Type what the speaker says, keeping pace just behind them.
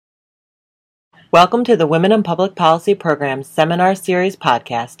Welcome to the Women in Public Policy Program's Seminar Series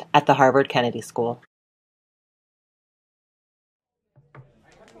podcast at the Harvard Kennedy School.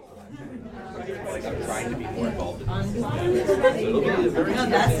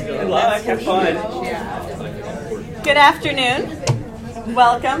 Good afternoon.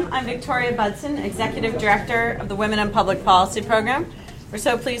 Welcome. I'm Victoria Budson, Executive Director of the Women in Public Policy Program. We're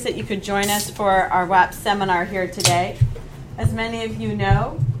so pleased that you could join us for our WAP seminar here today. As many of you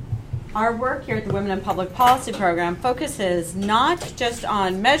know, our work here at the Women in Public Policy Program focuses not just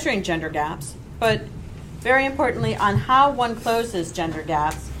on measuring gender gaps, but very importantly on how one closes gender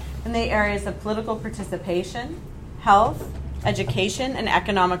gaps in the areas of political participation, health, education, and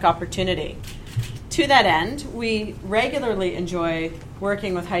economic opportunity. To that end, we regularly enjoy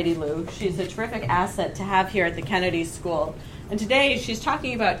working with Heidi Liu. She's a terrific asset to have here at the Kennedy School. And today she's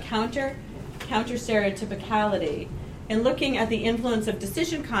talking about counter stereotypicality and looking at the influence of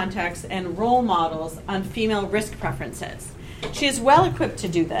decision contexts and role models on female risk preferences. She is well equipped to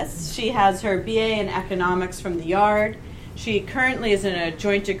do this. She has her BA in economics from the Yard. She currently is in a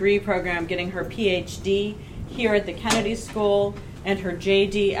joint degree program getting her PhD here at the Kennedy School and her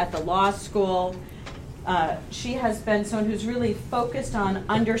JD at the law school. She has been someone who's really focused on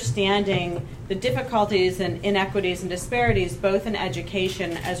understanding the difficulties and inequities and disparities both in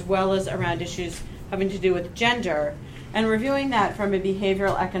education as well as around issues having to do with gender, and reviewing that from a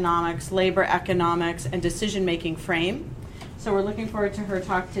behavioral economics, labor economics, and decision-making frame. So we're looking forward to her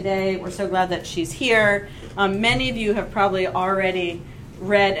talk today. We're so glad that she's here. Many of you have probably already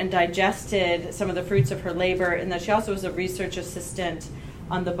read and digested some of the fruits of her labor, and that she also was a research assistant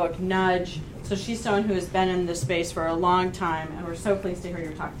on the book Nudge. So she's someone who has been in this space for a long time, and we're so pleased to hear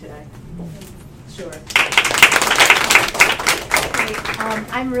your talk today. Sure.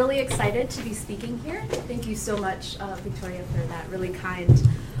 I'm really excited to be speaking here. Thank you so much, Victoria, for that really kind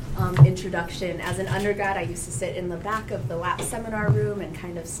introduction. As an undergrad, I used to sit in the back of the WAP seminar room and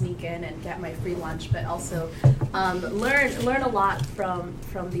kind of sneak in and get my free lunch, but also learn a lot from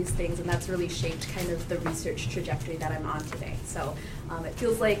these things, and that's really shaped kind of the research trajectory that I'm on today. So it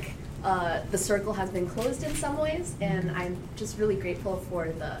feels like the circle has been closed in some ways, and I'm just really grateful for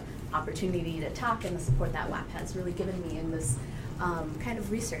the opportunity to talk and the support that WAP has really given me in this kind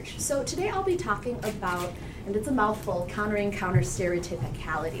of research. So today I'll be talking about, and it's a mouthful, countering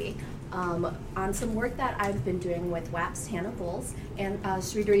counter-stereotypicality on some work that I've been doing with WAP's Hannah Bowles and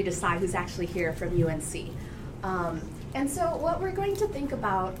Sridhari Desai, who's actually here from UNC. And so what we're going to think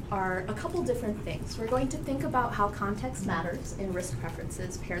about are a couple different things. We're going to think about how context matters in risk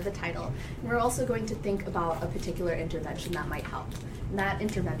preferences, pair the title, and we're also going to think about a particular intervention that might help. And that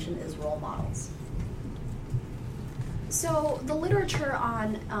intervention is role models. So the literature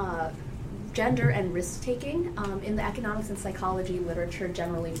on gender and risk-taking in the economics and psychology literature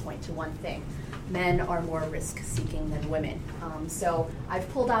generally point to one thing. Men are more risk-seeking than women. So I've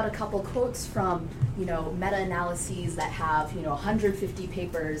pulled out a couple quotes from, meta-analyses that have, 150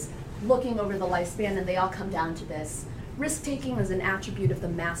 papers looking over the lifespan, and they all come down to this. Risk-taking is an attribute of the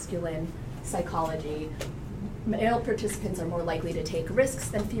masculine psychology. Male participants are more likely to take risks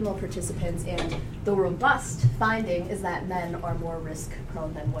than female participants, and the robust finding is that men are more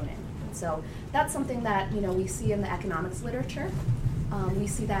risk-prone than women. So that's something that we see in the economics literature. We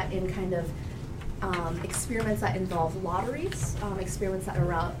see that in kind of experiments that involve lotteries, experiments that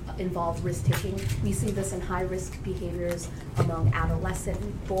involve risk-taking. We see this in high-risk behaviors among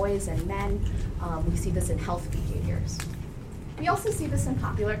adolescent boys and men. We see this in health behaviors. We also see this in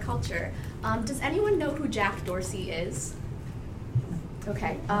popular culture. Does anyone know who Jack Dorsey is?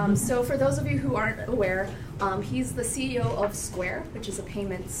 Okay, so for those of you who aren't aware, he's the CEO of Square, which is a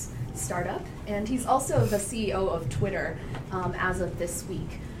payments startup, and he's also the CEO of Twitter as of this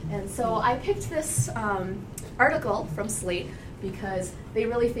week. And so I picked this article from Slate because they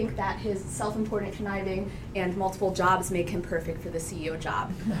really think that his self-important conniving and multiple jobs make him perfect for the CEO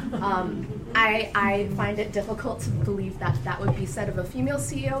job. I find it difficult to believe that that would be said of a female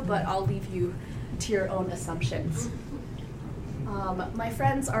CEO, but I'll leave you to your own assumptions. My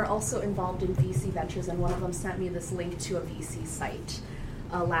friends are also involved in VC ventures, and one of them sent me this link to a VC site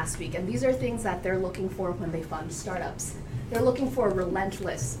last week. And these are things that they're looking for when they fund startups. They're looking for a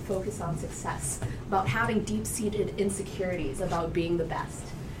relentless focus on success, about having deep-seated insecurities about being the best.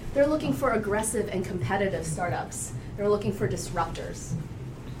 They're looking for aggressive and competitive startups. They're looking for disruptors.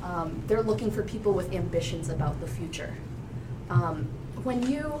 They're looking for people with ambitions about the future. When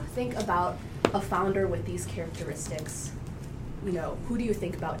you think about a founder with these characteristics, who do you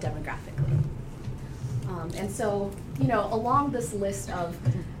think about demographically? And so, along this list of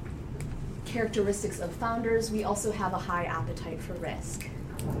characteristics of founders, we also have a high appetite for risk.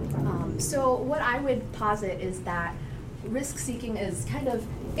 So what I would posit is that risk-seeking is kind of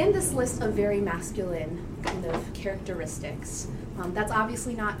in this list of very masculine kind of characteristics. That's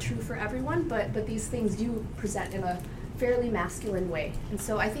obviously not true for everyone, but these things do present in a fairly masculine way. And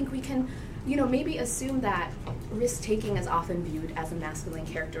so I think we can, maybe assume that risk-taking is often viewed as a masculine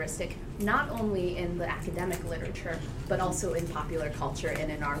characteristic, not only in the academic literature, but also in popular culture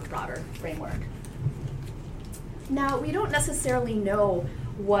and in our broader framework. Now, we don't necessarily know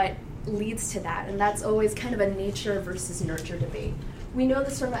what leads to that, and that's always kind of a nature versus nurture debate. We know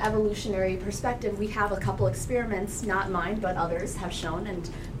this from an evolutionary perspective. We have a couple experiments, not mine, but others have shown, and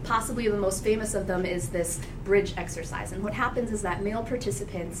possibly the most famous of them is this bridge exercise. And what happens is that male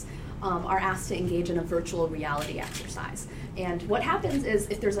participants are asked to engage in a virtual reality exercise. And what happens is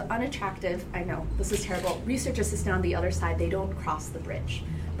if there's an unattractive, I know, this is terrible, research assistant on the other side, they don't cross the bridge.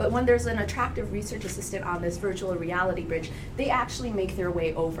 But when there's an attractive research assistant on this virtual reality bridge, they actually make their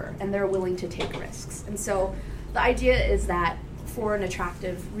way over, and they're willing to take risks. And so the idea is that for an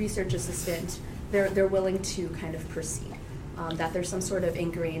attractive research assistant, they're willing to kind of proceed, that there's some sort of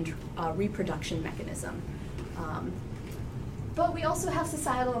ingrained reproduction mechanism. But we also have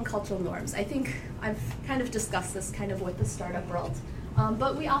societal and cultural norms. I think I've kind of discussed this kind of with the startup world.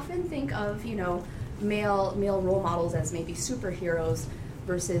 But we often think of, male role models as maybe superheroes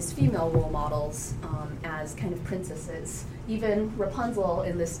versus female role models as kind of princesses. Even Rapunzel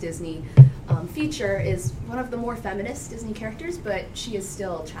in this Disney feature is one of the more feminist Disney characters, but she is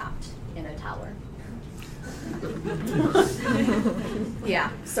still trapped in a tower.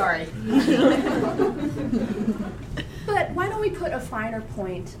 Yeah, sorry. But why don't we put a finer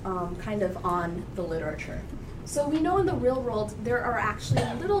point kind of on the literature? So we know in the real world there are actually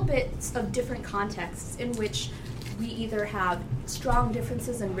little bits of different contexts in which we either have strong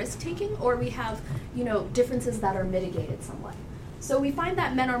differences in risk-taking or we have, differences that are mitigated somewhat. So we find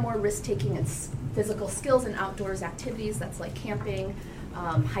that men are more risk-taking in physical skills and outdoors activities, that's like camping,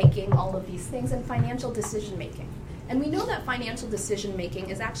 hiking, all of these things, and financial decision-making. And we know that financial decision-making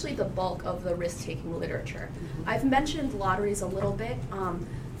is actually the bulk of the risk-taking literature. I've mentioned lotteries a little bit.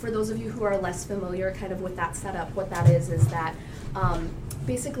 For those of you who are less familiar kind of with that setup, what that is that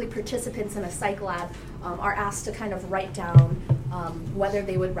basically participants in a psych lab are asked to kind of write down whether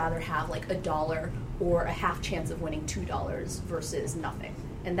they would rather have like $1 or a half chance of winning $2 versus nothing.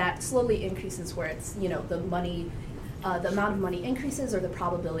 And that slowly increases where it's, the money, the amount of money increases or the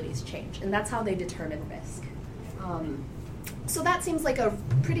probabilities change. And that's how they determine risk. So that seems like a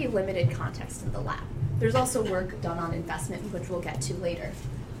pretty limited context in the lab. There's also work done on investment, which we'll get to later.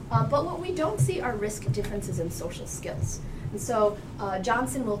 But what we don't see are risk differences in social skills. And so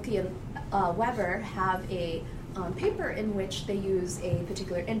Johnson, Wilkie, and Weber have a paper in which they use a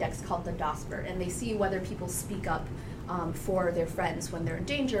particular index called the DOSPER, and they see whether people speak up for their friends when they're in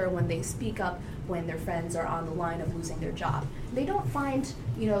danger, when they speak up when their friends are on the line of losing their job. They don't find,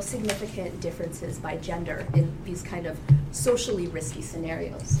 significant differences by gender in these kind of socially risky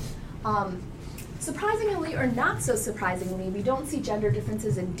scenarios. Surprisingly, or not so surprisingly, we don't see gender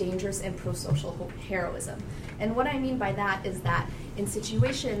differences in dangerous and pro-social heroism. And what I mean by that is that in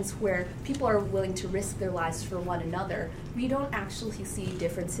situations where people are willing to risk their lives for one another, we don't actually see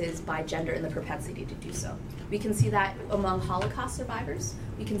differences by gender in the propensity to do so. We can see that among Holocaust survivors.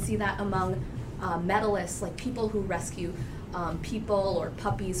 We can see that among medalists, like people who rescue people or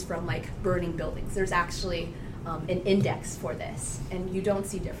puppies from like burning buildings. There's actually an index for this, and you don't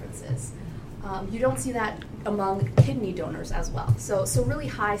see differences. You don't see that among kidney donors as well. So really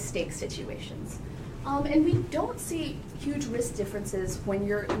high stakes situations. And we don't see huge risk differences when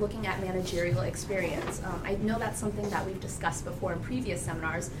you're looking at managerial experience. I know that's something that we've discussed before in previous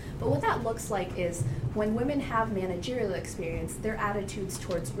seminars, but what that looks like is when women have managerial experience, their attitudes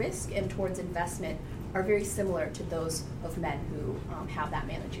towards risk and towards investment are very similar to those of men who have that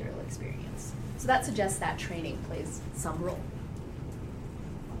managerial experience. So that suggests that training plays some role.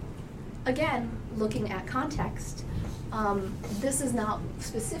 Again, looking at context, this is not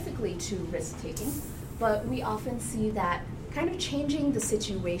specifically to risk-taking, but we often see that kind of changing the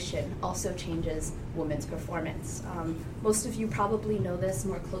situation also changes women's performance. Most of you probably know this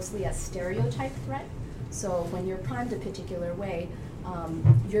more closely as stereotype threat. So when you're primed a particular way,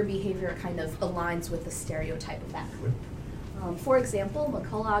 your behavior kind of aligns with the stereotype of that group. For example,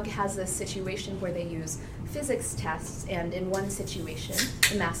 McCulloch has this situation where they use physics tests, and in one situation,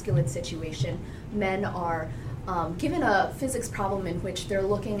 the masculine situation, men are given a physics problem in which they're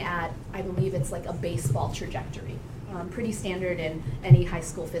looking at, I believe it's like a baseball trajectory, pretty standard in any high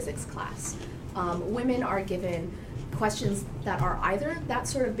school physics class. Women are given questions that are either that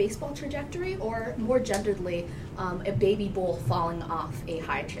sort of baseball trajectory or, more genderedly, a baby bull falling off a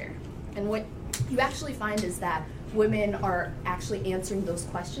high chair. And what you actually find is that women are actually answering those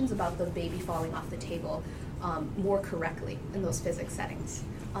questions about the baby falling off the table more correctly in those physics settings.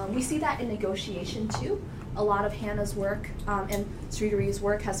 We see that in negotiation too. A lot of Hannah's work and Sridhari's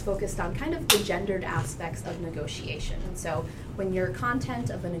work has focused on kind of the gendered aspects of negotiation. And so when your content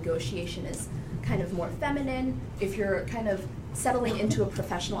of a negotiation is kind of more feminine, if you're kind of settling into a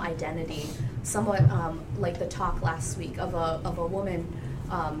professional identity, somewhat like the talk last week of a woman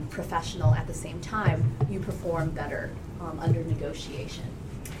professional at the same time, you perform better under negotiation.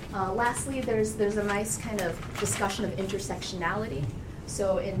 Lastly, there's a nice kind of discussion of intersectionality.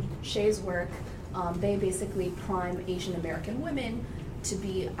 So in Shay's work, they basically prime Asian American women to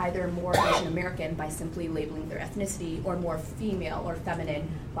be either more Asian American by simply labeling their ethnicity, or more female or feminine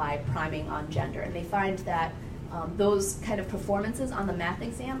by priming on gender. And they find that those kind of performances on the math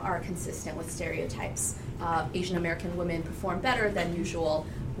exam are consistent with stereotypes. Asian American women perform better than usual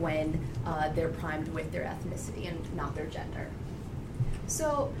when they're primed with their ethnicity and not their gender.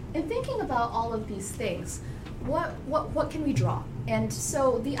 So in thinking about all of these things, what can we draw? And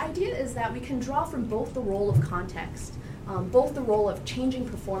so the idea is that we can draw from both the role of context, both the role of changing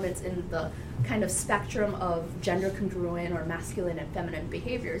performance in the kind of spectrum of gender congruent or masculine and feminine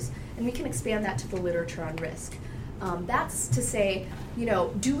behaviors, and we can expand that to the literature on risk. That's to say,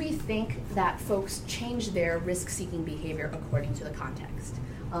 do we think that folks change their risk-seeking behavior according to the context?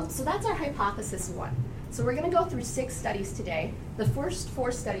 So that's our hypothesis one. So we're going to go through 6 studies today. The first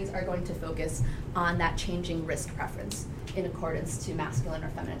 4 studies are going to focus on that changing risk preference in accordance to masculine or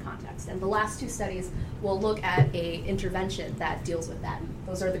feminine context. And the last 2 studies will look at an intervention that deals with that.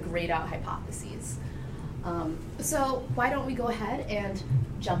 Those are the grayed out hypotheses. So why don't we go ahead and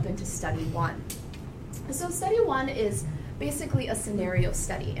jump into study 1. So study 1 is basically a scenario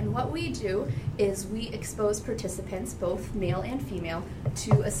study. And what we do is we expose participants, both male and female,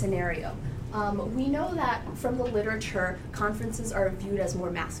 to a scenario. We know that from the literature, conferences are viewed as more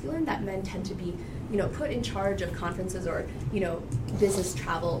masculine, that men tend to be, put in charge of conferences or, business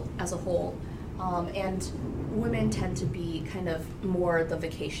travel as a whole. And women tend to be kind of more the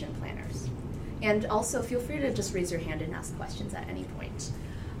vacation planners. And also, feel free to just raise your hand and ask questions at any point.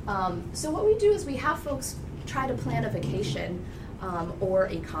 So what we do is we have folks try to plan a vacation or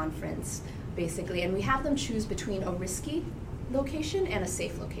a conference, basically, and we have them choose between a risky location and a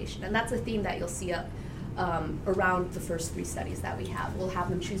safe location. And that's a theme that you'll see up around the first 3 studies that we have. We'll have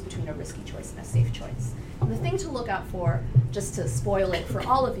them choose between a risky choice and a safe choice. And the thing to look out for, just to spoil it for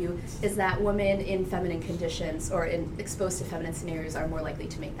all of you, is that women in feminine conditions or exposed to feminine scenarios are more likely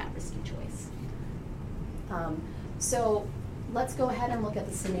to make that risky choice. So let's go ahead and look at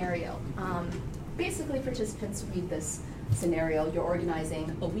the scenario. Basically, participants read this scenario. You're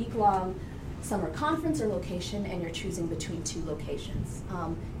organizing a week-long summer conference or location, and you're choosing between 2 locations.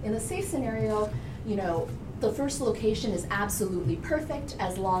 In the safe scenario, the first location is absolutely perfect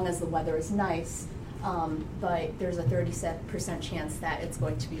as long as the weather is nice, but there's a 30% chance that it's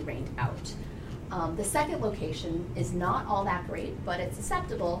going to be rained out. The second location is not all that great, but it's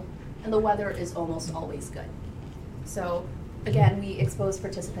acceptable, and the weather is almost always good. So again, we expose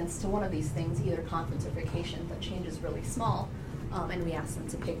participants to one of these things, either conference or vacation. The change is really small, and we ask them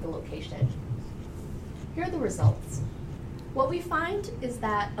to pick the location. Here are the results. What we find is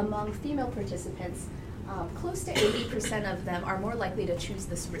that among female participants, close to 80% of them are more likely to choose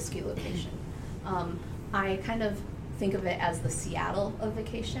this risky location. I kind of think of it as the Seattle of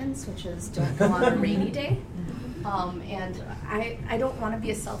vacations, which is don't go on a rainy day. And I don't want to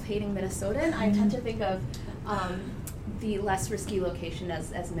be a self-hating Minnesotan. I tend to think of the less risky location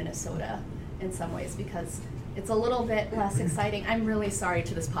as Minnesota in some ways, because it's a little bit less exciting. I'm really sorry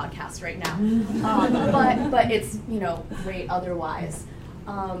to this podcast right now, but it's great otherwise.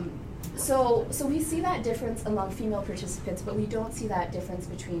 So we see that difference among female participants, but we don't see that difference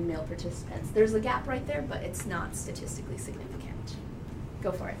between male participants. There's a gap right there, but it's not statistically significant.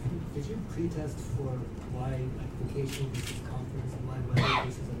 Go for it. Did you pre-test for why vacation versus conference and why weather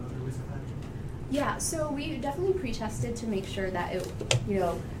versus another risk factor? Yeah, so we definitely pre-tested to make sure that it,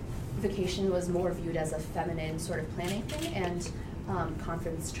 vacation was more viewed as a feminine sort of planning thing, and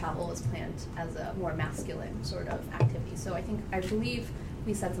conference travel was planned as a more masculine sort of activity. So I believe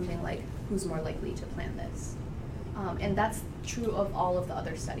we said something like, who's more likely to plan this? And that's true of all of the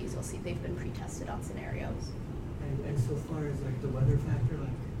other studies you'll see. They've been pre-tested on scenarios. And so far as the weather factor,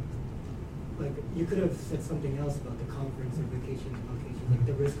 like you could have said something else about the conference or vacation location. Like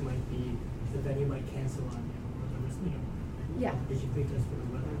the risk might be the venue might cancel on you, or the risk, Yeah. Did you pre-test for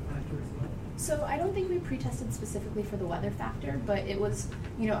the weather factor as well? So I don't think we pre-tested specifically for the weather factor, but it was,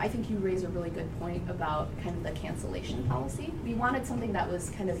 I think you raise a really good point about kind of the cancellation policy. we wanted something that was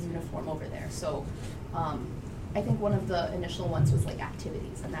kind of uniform over there. So I think one of the initial ones was like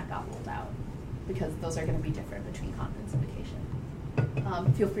activities, and that got rolled out because those are going to be different between conference and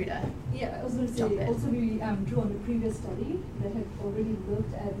vacation. Feel free to Yeah, I was going to say, also we drew on the previous study that had already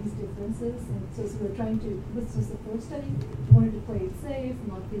looked at these differences, and so we're trying to, this was the first study, we wanted to play it safe,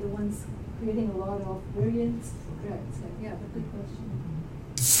 not be the ones creating a lot of variance. Yeah, it's like, yeah, but good question.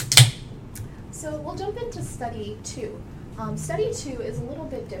 So we'll jump into study 2. Study 2 is a little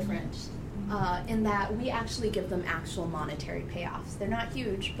bit different in that we actually give them actual monetary payoffs. They're not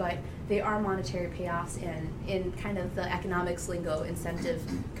huge, but they are monetary payoffs and in kind of the economics lingo, incentive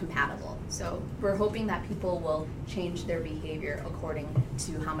compatible. So we're hoping that people will change their behavior according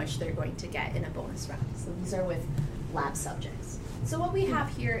to how much they're going to get in a bonus round. So these are with lab subjects. So what we have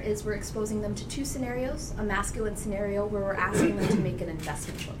here is we're exposing them to 2 scenarios, a masculine scenario where we're asking them to make an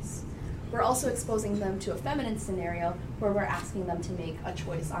investment choice. We're also exposing them to a feminine scenario where we're asking them to make a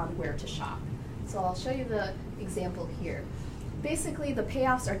choice on where to shop. So I'll show you the example here. Basically, the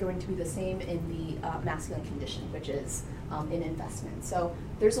payoffs are going to be the same in the masculine condition, which is in investment. So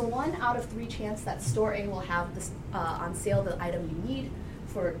there's a 1 out of 3 chance that store A will have this, on sale the item you need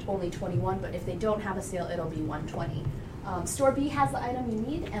for only $21, but if they don't have a sale, it'll be $120. Store B has the item you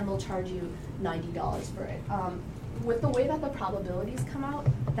need, and they'll charge you $90 for it. With the way that the probabilities come out,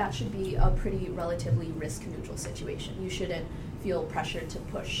 that should be a pretty relatively risk-neutral situation. You shouldn't feel pressured to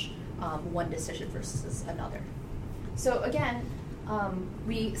push one decision versus another. So again,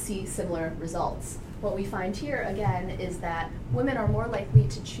 we see similar results. What we find here, again, is that women are more likely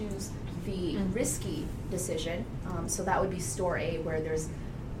to choose the risky decision. So that would be store A, where there's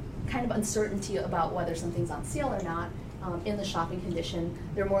kind of uncertainty about whether something's on sale or not. In the shopping condition,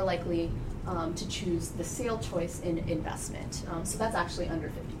 they're more likely to choose the sale choice in investment. So that's actually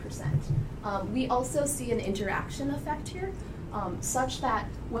under 50%. We also see an interaction effect here, such that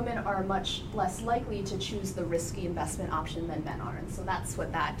women are much less likely to choose the risky investment option than men are. And so that's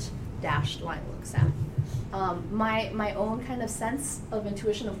what that dashed line looks at. My own kind of sense of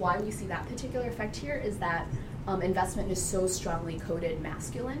intuition of why we see that particular effect here is that investment is so strongly coded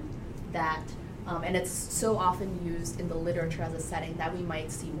masculine that and it's so often used in the literature as a setting that we might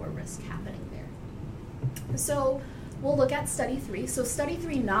see more risk happening there. So we'll look at study 3. So study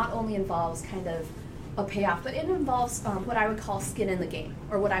 3 not only involves kind of a payoff, but it involves what I would call skin in the game,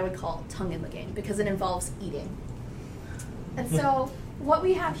 or what I would call tongue in the game, because it involves eating. And so what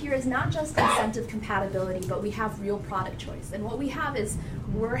we have here is not just incentive compatibility, but we have real product choice. And what we have is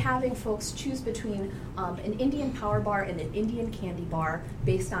we're having folks choose between an Indian power bar and an Indian candy bar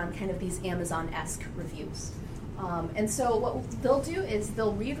based on kind of these Amazon-esque reviews. And so what they'll do is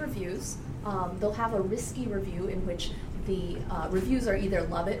they'll read reviews. They'll have a risky review in which the reviews are either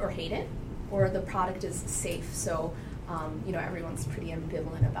love it or hate it, or the product is safe. So you know, everyone's pretty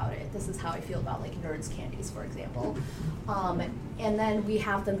ambivalent about it. This is how I feel about like Nerds candies, for example. And then we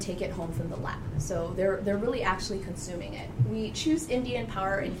have them take it home from the lab. So they're really actually consuming it. We choose Indian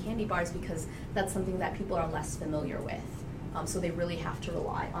Power and candy bars because that's something that people are less familiar with. So they really have to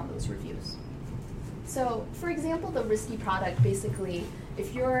rely on those reviews. So for example, the risky product, basically,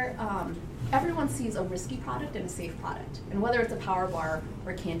 if you're, everyone sees a risky product and a safe product. And whether it's a power bar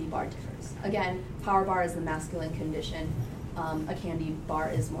or candy bar differs. Again, power bar is the masculine condition. A candy bar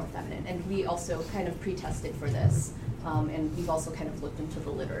is more feminine. And we also kind of pre-tested for this. And we've also kind of looked into the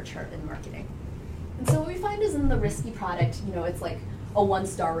literature in marketing. And so what we find is in the risky product, you know, it's like a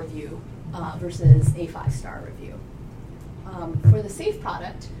 1-star review versus a 5-star review. For the safe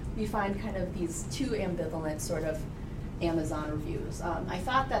product, we find kind of these 2 ambivalent sort of Amazon reviews. I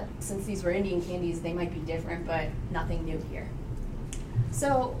thought that since these were Indian candies, they might be different, but nothing new here.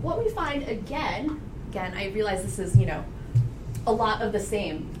 So what we find again, I realize this is, you know, a lot of the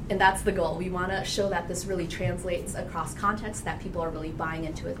same, and that's the goal. We want to show that this really translates across contexts, that people are really buying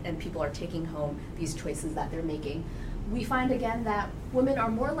into it, and people are taking home these choices that they're making. We find again that women are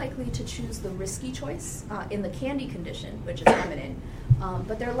more likely to choose the risky choice in the candy condition, which is feminine,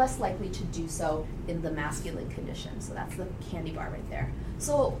 but they're less likely to do so in the masculine condition. So that's the candy bar right there.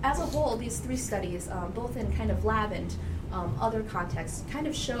 So as a whole, these 3 studies, both in kind of lab and other contexts, kind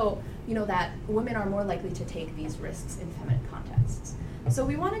of show, you know, that women are more likely to take these risks in feminine contexts. So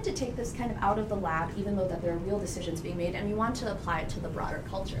we wanted to take this kind of out of the lab, even though that there are real decisions being made, and we want to apply it to the broader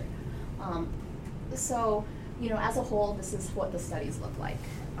culture. So, you know, as a whole, this is what the studies look like.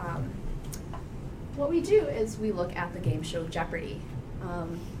 What we do is we look at the game show Jeopardy.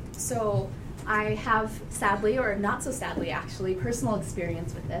 So I have, sadly, or not so sadly actually, personal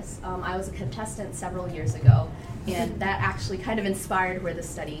experience with this. I was a contestant several years ago, and that actually kind of inspired where the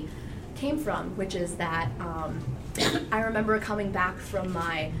study came from, which is that I remember coming back from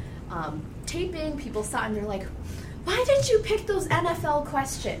my taping, people saw and they're like, why did you pick those NFL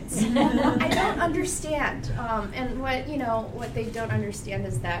questions? I don't understand. And what they don't understand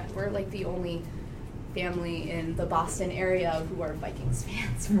is that we're like the only family in the Boston area who are Vikings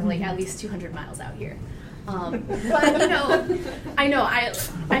fans. We're like at least 200 miles out here. But I know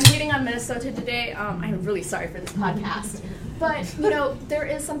I'm reading on Minnesota today. I'm really sorry for this podcast. But there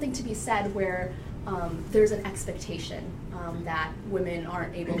is something to be said where there's an expectation that women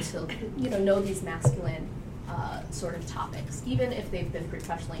aren't able to know these masculine sort of topics, even if they've been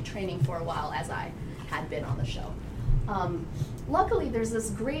professionally training for a while, as I had been on the show. Luckily, there's this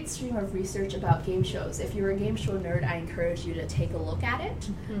great stream of research about game shows. If you're a game show nerd, I encourage you to take a look at it.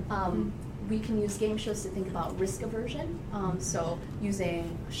 We can use game shows to think about risk aversion. So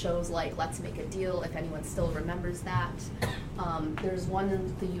using shows like Let's Make a Deal, if anyone still remembers that. There's one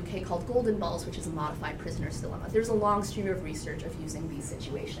in the UK called Golden Balls, which is a modified prisoner's dilemma. There's a long stream of research of using these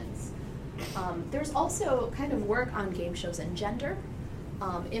situations. There's also kind of work on game shows and gender,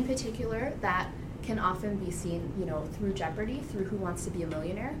 in particular, that can often be seen, through Jeopardy, through Who Wants to Be a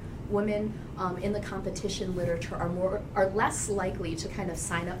Millionaire. Women in the competition literature are less likely to kind of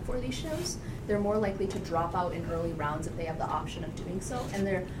sign up for these shows. They're more likely to drop out in early rounds if they have the option of doing so, and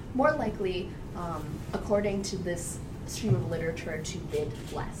they're more likely, according to this stream of literature, to bid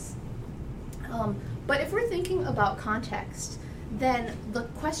less. But if we're thinking about context, then the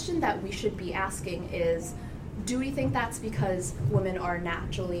question that we should be asking is, do we think that's because women are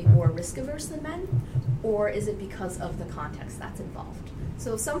naturally more risk-averse than men, or is it because of the context that's involved?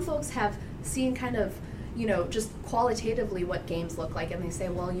 So some folks have seen kind of, just qualitatively what games look like, and they say,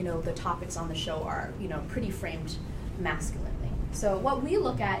 well, the topics on the show are, pretty framed masculinely. So what we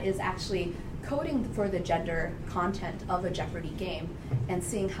look at is actually coding for the gender content of a Jeopardy game and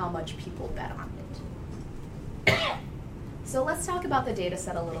seeing how much people bet on it. So let's talk about the data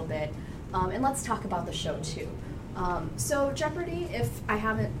set a little bit, and let's talk about the show too. So Jeopardy, if I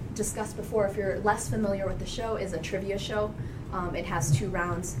haven't discussed before, if you're less familiar with the show, is a trivia show. It has 2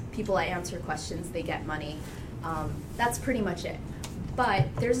 rounds. People that answer questions, they get money. That's pretty much it.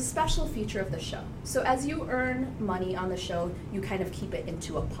 But there's a special feature of the show. So as you earn money on the show, you kind of keep it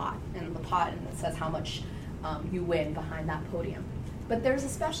into a pot. And the pot, and it says how much you win behind that podium. But there's a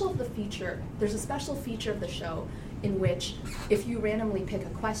special feature of the show in which if you randomly pick a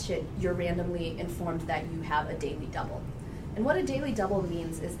question, you're randomly informed that you have a daily double. And what a daily double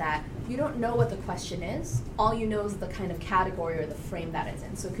means is that you don't know what the question is. All you know is the kind of category or the frame that it's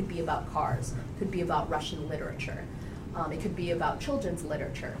in. So it could be about cars, it could be about Russian literature, it could be about children's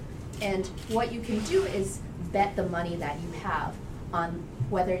literature. And what you can do is bet the money that you have on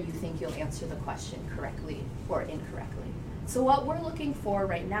whether you think you'll answer the question correctly or incorrectly. So what we're looking for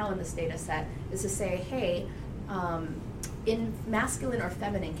right now in this data set is to say, hey, in masculine or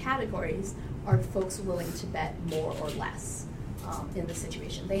feminine categories, are folks willing to bet more or less in the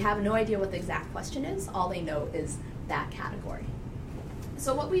situation? They have no idea what the exact question is. All they know is that category.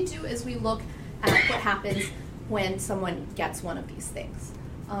 So what we do is we look at what happens when someone gets one of these things.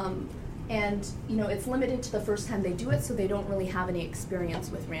 And it's limited to the first time they do it, so they don't really have any experience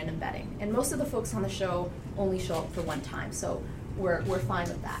with random betting. And most of the folks on the show only show up for one time, so we're fine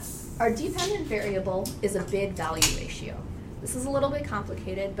with that. Our dependent variable is a bid value ratio. This is a little bit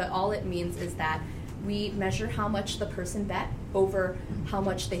complicated, but all it means is that we measure how much the person bet over how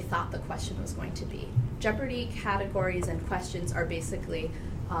much they thought the question was going to be. Jeopardy categories and questions are basically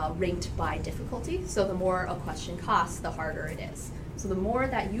ranked by difficulty, so the more a question costs, the harder it is. So the more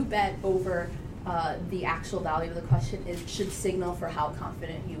that you bet over the actual value of the question, it should signal for how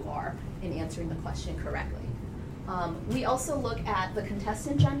confident you are in answering the question correctly. We also look at the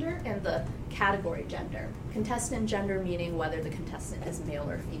contestant gender and the category gender. Contestant gender meaning whether the contestant is male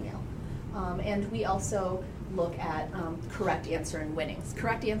or female. And we also look at correct answer and winnings.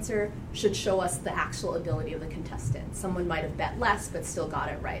 Correct answer should show us the actual ability of the contestant. Someone might have bet less but still got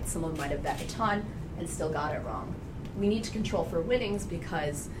it right. Someone might have bet a ton and still got it wrong. We need to control for winnings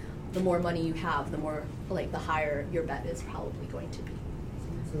because the more money you have, the higher your bet is probably going to be.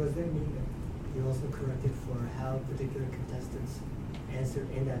 So does that mean that you also corrected for how particular contestants answered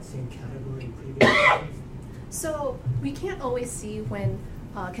in that same category in previous questions? So we can't always see when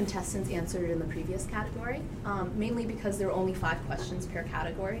contestants answered in the previous category, mainly because there are only 5 questions per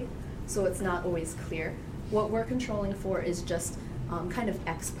category, so it's not always clear. What we're controlling for is just kind of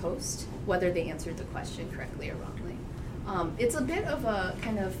ex post, whether they answered the question correctly or wrongly. It's a bit of a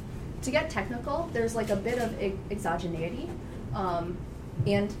kind of, to get technical, there's like a bit of exogeneity,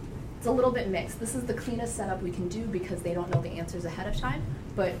 and it's a little bit mixed. This is the cleanest setup we can do because they don't know the answers ahead of time,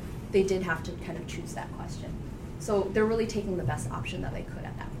 but they did have to kind of choose that question. So they're really taking the best option that they could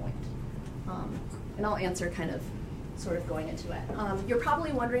at that point. And I'll answer kind of sort of going into it. You're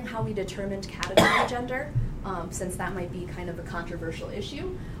probably wondering how we determined category gender, since that might be kind of a controversial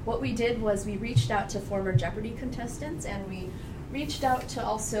issue. What we did was we reached out to former Jeopardy contestants, and we reached out to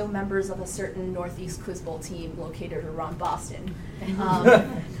also members of a certain Northeast Quiz Bowl team located around Boston.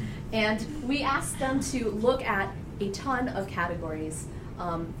 And we asked them to look at a ton of categories,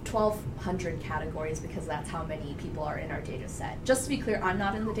 1,200 categories, because that's how many people are in our data set. Just to be clear, I'm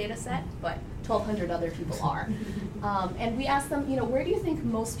not in the data set, but 1,200 other people are. And we asked them, where do you think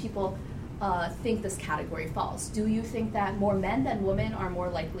most people think this category falls? Do you think that more men than women are more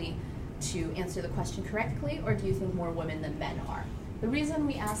likely to answer the question correctly, or do you think more women than men are? The reason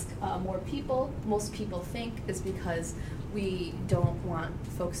we ask most people think, is because we don't want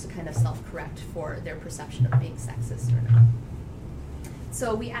folks to kind of self-correct for their perception of being sexist or not.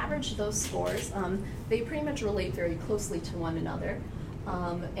 So we averaged those scores. They pretty much relate very closely to one another,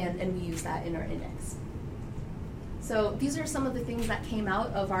 and we use that in our index. So these are some of the things that came out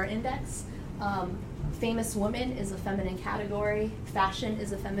of our index. Famous woman is a feminine category. Fashion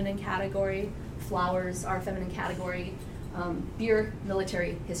is a feminine category. Flowers are a feminine category. Beer,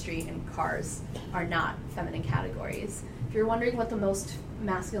 military, history, and cars are not feminine categories. If you're wondering what the most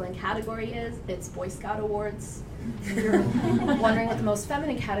masculine category is, it's Boy Scout awards. If you're wondering what the most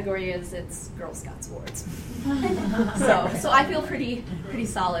feminine category is, it's Girl Scouts awards. So I feel pretty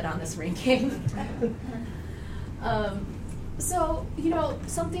solid on this ranking. So,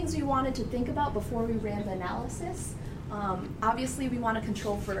 some things we wanted to think about before we ran the analysis. Obviously, we want to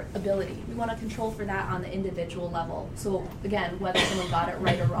control for ability. We want to control for that on the individual level. So again, whether someone got it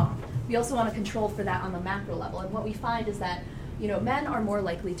right or wrong. We also want to control for that on the macro level. And what we find is that, men are more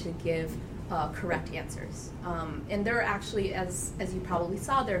likely to give correct answers. And there are actually, as you probably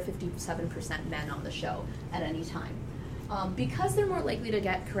saw, there are 57% men on the show at any time. Because they're more likely to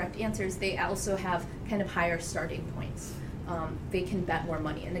get correct answers, they also have kind of higher starting points. They can bet more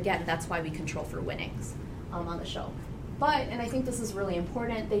money. And again, that's why we control for winnings on the show. But, and I think this is really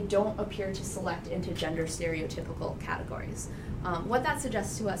important, they don't appear to select into gender stereotypical categories. What that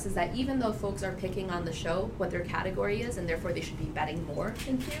suggests to us is that even though folks are picking on the show what their category is, and therefore they should be betting more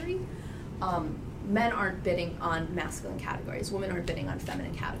in theory, men aren't bidding on masculine categories, women aren't bidding on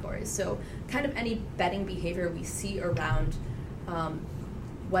feminine categories. So kind of any betting behavior we see around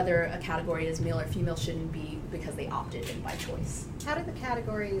whether a category is male or female shouldn't be because they opted in by choice. How do the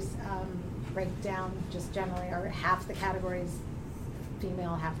categories break down just generally? Are half the categories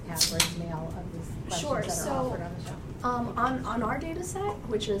female, half the categories male of these questions that are offered on the show? On our data set,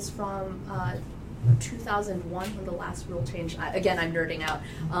 which is from 2001, when the last rule changed, again, I'm nerding out,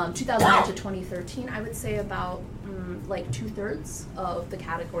 2001 to 2013, I would say about like 2/3 of the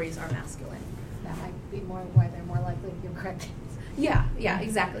categories are masculine. That might be more why they're more likely to give correct answers. Yeah,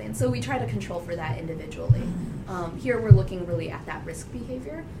 exactly. And so we try to control for that individually. Here we're looking really at that risk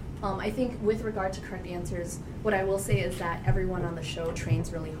behavior. I think with regard to correct answers, what I will say is that everyone on the show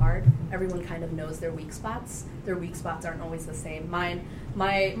trains really hard. Everyone kind of knows their weak spots. Their weak spots aren't always the same. My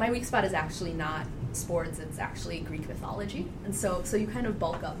weak spot is actually not sports, it's actually Greek mythology. And so you kind of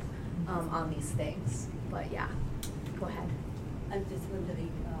bulk up on these things. But yeah, go ahead. I'm just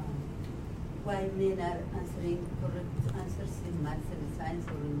wondering why men are answering correct answers in maths and science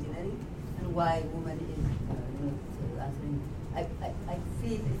or engineering, and why women is not answering. I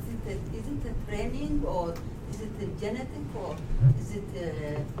feel, is it a training, or is it a genetic, or is it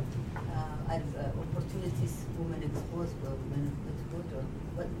opportunities women exposed or men exposed, or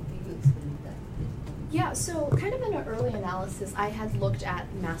what do you explain that? Yeah, so kind of in an early analysis, I had looked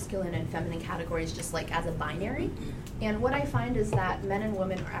at masculine and feminine categories just like as a binary. And what I find is that men and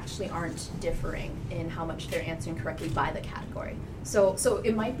women aren't differing in how much they're answering correctly by the category. So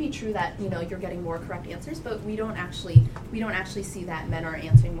it might be true that you're getting more correct answers, but we don't actually see that men are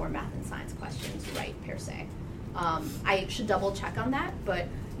answering more math and science questions right per se. I should double check on that, but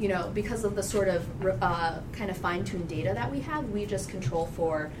because of the sort of kind of fine-tuned data that we have, we just control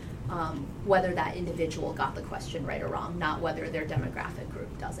for whether that individual got the question right or wrong, not whether their demographic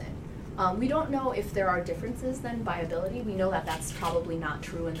group doesn't. We don't know if there are differences then by ability. We know that that's probably not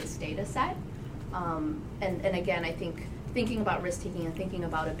true in this data set. And again, I think thinking about risk-taking and thinking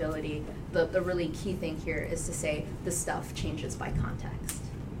about ability, the really key thing here is to say the stuff changes by context.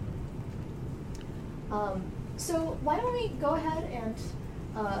 So why don't we go ahead and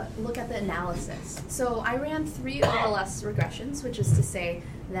look at the analysis. So I ran 3 OLS regressions, which is to say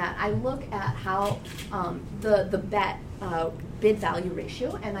that I look at how the bid value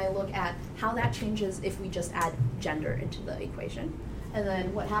ratio, and I look at how that changes if we just add gender into the equation. And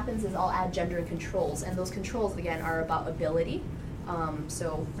then what happens is I'll add gender controls, and those controls, again, are about ability.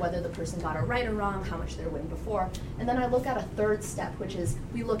 So whether the person got it right or wrong, how much they're winning before. And then I look at a third step, which is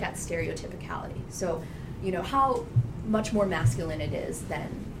we look at stereotypicality. So, how much more masculine it is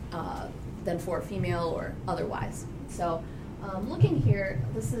than for a female or otherwise. So looking here,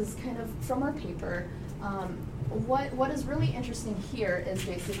 this is kind of from our paper. What is really interesting here is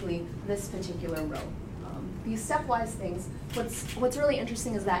basically this particular row. These stepwise things, what's really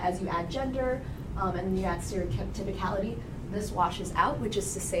interesting is that as you add gender and you add stereotypicality, this washes out, which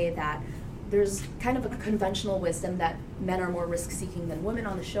is to say that there's kind of a conventional wisdom that men are more risk-seeking than women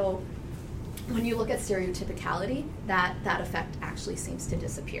on the show. When you look at stereotypicality, that effect actually seems to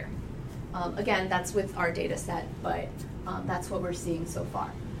disappear. Again, that's with our data set, but that's what we're seeing so far.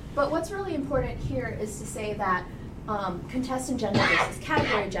 But what's really important here is to say that contestant gender versus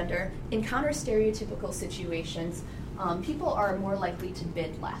category gender, in counter-stereotypical situations, people are more likely to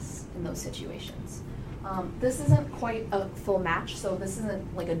bid less in those situations. This isn't quite a full match, so this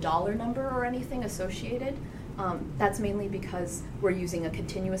isn't like a dollar number or anything associated. That's mainly because we're using a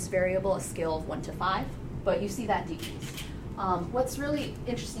continuous variable, a scale of 1 to 5, but you see that decrease. What's really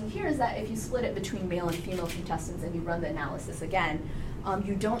interesting here is that if you split it between male and female contestants and you run the analysis again,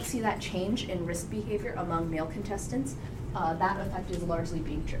 you don't see that change in risk behavior among male contestants. That effect is largely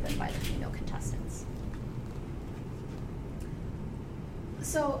being driven by the female contestants.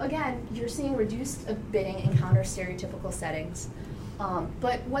 So again, you're seeing reduced bidding in counter-stereotypical settings.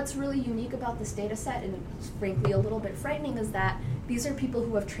 But what's really unique about this data set, and frankly a little bit frightening, is that these are people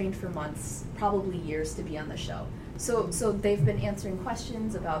who have trained for months, probably years, to be on the show. So they've been answering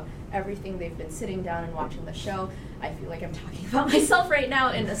questions about everything. They've been sitting down and watching the show. I feel like I'm talking about myself right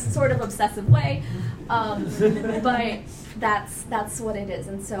now in a sort of obsessive way, but that's what it is.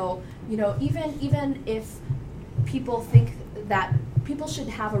 And so, even if people think that people should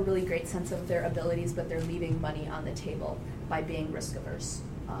have a really great sense of their abilities, but they're leaving money on the table by being risk averse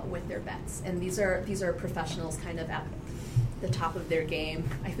with their bets. And these are professionals kind of at the top of their game.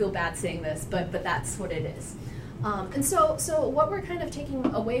 I feel bad saying this, but that's what it is. And so what we're kind of taking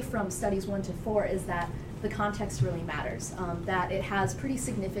away from studies 1 to 4 is that the context really matters, that it has pretty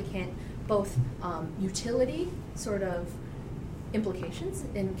significant both utility sort of implications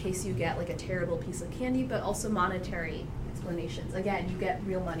in case you get like a terrible piece of candy, but also monetary explanations. Again, you get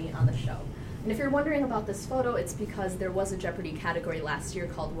real money on the show. And if you're wondering about this photo, it's because there was a Jeopardy category last year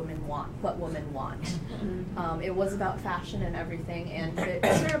called Women Want, What Women Want. It was about fashion and everything, and it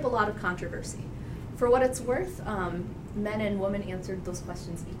stirred up a lot of controversy. For what it's worth, men and women answered those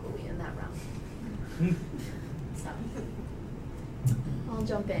questions equally in that round. So, I'll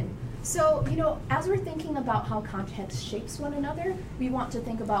jump in. So, as we're thinking about how context shapes one another, we want to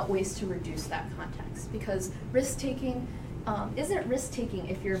think about ways to reduce that context, because risk-taking isn't risk-taking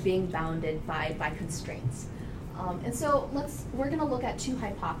if you're being bounded by constraints. And so we're going to look at 2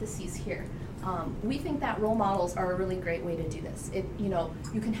 hypotheses here. We think that role models are a really great way to do this.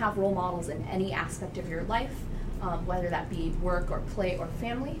 You can have role models in any aspect of your life, whether that be work or play or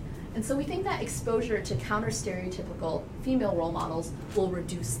family. And so we think that exposure to counter-stereotypical female role models will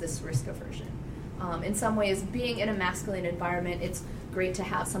reduce this risk aversion. In some ways, being in a masculine environment, it's great to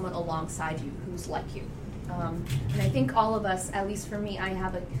have someone alongside you who's like you. And I think all of us, at least for me, I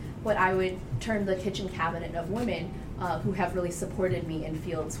have what I would term the kitchen cabinet of women who have really supported me in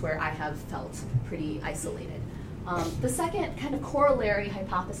fields where I have felt pretty isolated. The second kind of corollary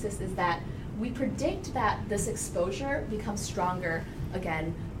hypothesis is that we predict that this exposure becomes stronger,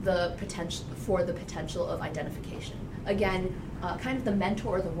 again, the potential of identification. Again, kind of the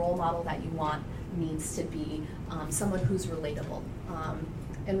mentor or the role model that you want needs to be someone who's relatable.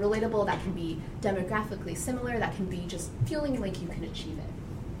 And relatable, that can be demographically similar, that can be just feeling like you can achieve it.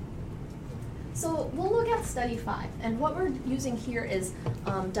 So we'll look at study 5, and what we're using here is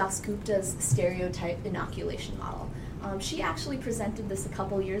Dasgupta's stereotype inoculation model. She actually presented this a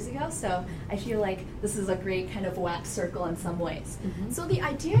couple years ago, so I feel like this is a great kind of wax circle in some ways. So the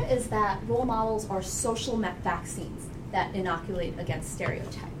idea is that role models are social vaccines that inoculate against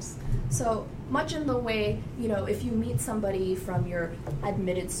stereotypes. So much in the way, if you meet somebody from your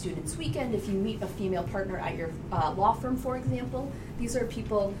admitted students weekend, if you meet a female partner at your law firm, for example, these are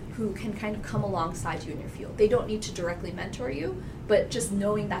people who can kind of come alongside you in your field. They don't need to directly mentor you, but just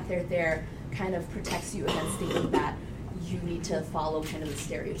knowing that they're there kind of protects you against thinking that you need to follow kind of the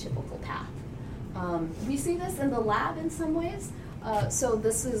stereotypical path. We see this in the lab in some ways. So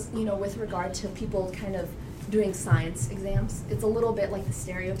this is, with regard to people kind of doing science exams. It's a little bit like the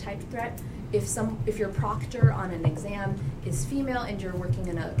stereotype threat. If your proctor on an exam is female and you're working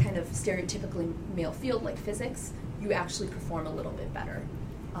in a kind of stereotypically male field like physics, you actually perform a little bit better.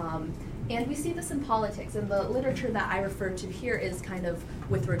 And we see this in politics, and the literature that I referred to here is kind of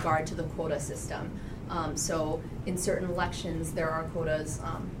with regard to the quota system. So in certain elections, there are quotas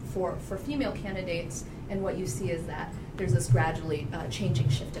for female candidates, and what you see is that there's this gradually changing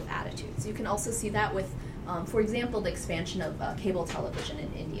shift of attitudes. You can also see that with, for example, the expansion of cable television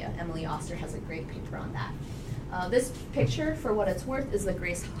in India. Emily Oster has a great paper on that. This picture, for what it's worth, is the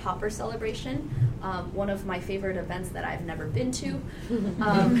Grace Hopper celebration, one of my favorite events that I've never been to.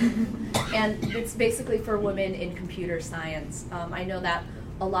 And it's basically for women in computer science. I know that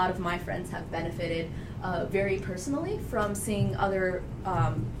a lot of my friends have benefited very personally from seeing other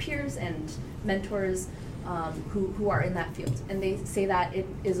peers and mentors who are in that field. And they say that it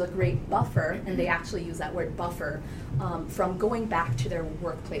is a great buffer, and they actually use that word buffer, from going back to their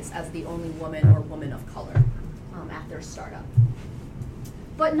workplace as the only woman or woman of color at their startup.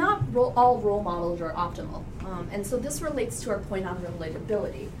 But not all role models are optimal. And so this relates to our point on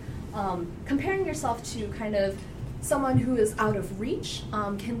relatability. Comparing yourself to kind of someone who is out of reach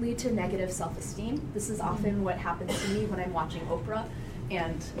can lead to negative self-esteem. This is often what happens to me when I'm watching Oprah,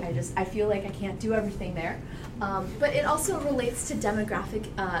 and I feel like I can't do everything there. But it also relates to demographic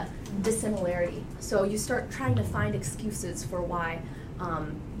dissimilarity. So you start trying to find excuses for why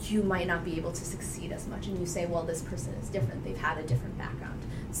you might not be able to succeed as much, and you say, well, this person is different, they've had a different background.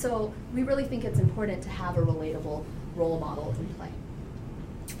 So we really think it's important to have a relatable role model in play.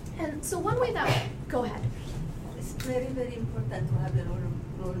 And so one way that, go ahead. It's very, very important to have a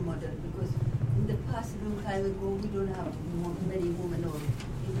role model, because in the past, long time ago, we don't have many women or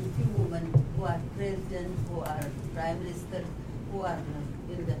even few women who are president, who are prime minister, who are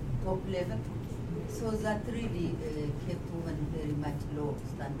in the top level. So that really kept women very much low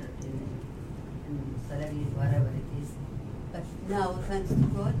standard in salary, whatever it is. But now, thanks to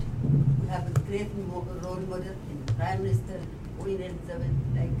God, we have a great role model in Prime Minister Queen Elizabeth,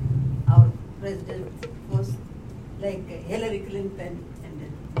 like our president was like Hillary Clinton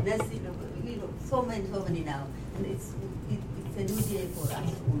and Nancy, so many now, and it's a new day for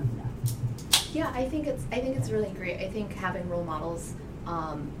us women now. Yeah, I think it's really great. I think having role models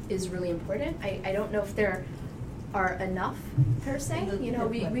is really important. I don't know if there are enough per se. You know,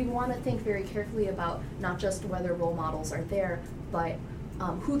 we want to think very carefully about not just whether role models are there, but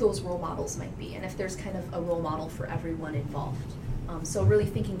who those role models might be, and if there's kind of a role model for everyone involved. So really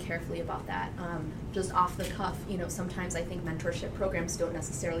thinking carefully about that. Just off the cuff, you know, sometimes I think mentorship programs don't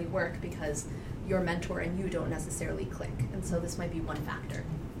necessarily work because your mentor and you don't necessarily click, and so this might be one factor.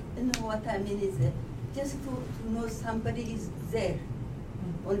 You know what I mean is just to know somebody is there.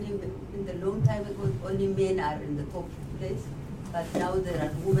 Only in the long time ago, only men are in the top place, but now there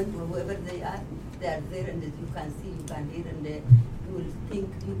are women, whoever they are there, and you can see, you can hear, and you will think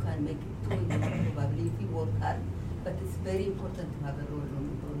you can make it too, probably if you work hard. But it's very important to have a role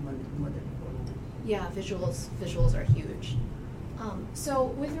model. Yeah, visuals are huge. So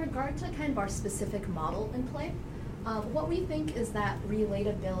with regard to kind of our specific model in play, what we think is that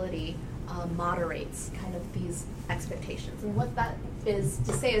relatability moderates kind of these expectations. And what that is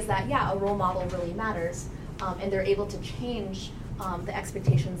to say is that, yeah, a role model really matters, and they're able to change the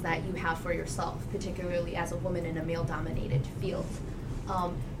expectations that you have for yourself, particularly as a woman in a male-dominated field.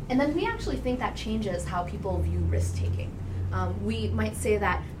 And then we actually think that changes how people view risk-taking. We might say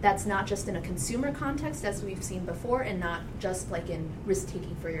that that's not just in a consumer context, as we've seen before, and not just like in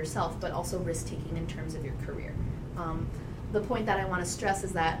risk-taking for yourself, but also risk-taking in terms of your career. The point that I want to stress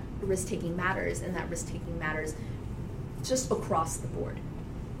is that risk-taking matters, and that risk-taking matters just across the board.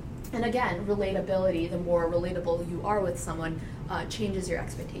 And again, relatability, the more relatable you are with someone, changes your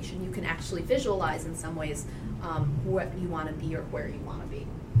expectation. You can actually visualize in some ways what you want to be or where you want to be.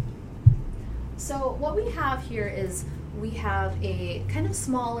 So what we have here is we have a kind of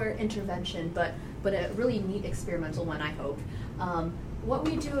smaller intervention, but a really neat experimental one, I hope. What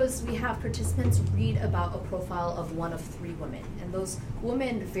we do is we have participants read about a profile of one of 3 women, and those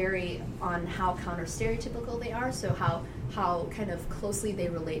women vary on how counter-stereotypical they are, so how kind of closely they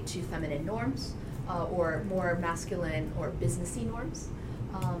relate to feminine norms, or more masculine or businessy norms.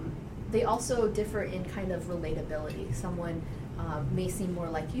 They also differ in kind of relatability. Someone may seem more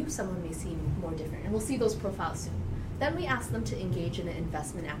like you, someone may seem more different, and we'll see those profiles soon. Then we ask them to engage in an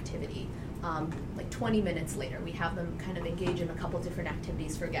investment activity. Like 20 minutes later, we have them kind of engage in a couple different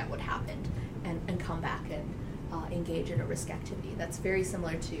activities, forget what happened, and come back and engage in a risk activity. That's very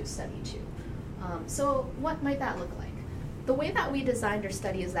similar to study 2. So what might that look like? The way that we designed our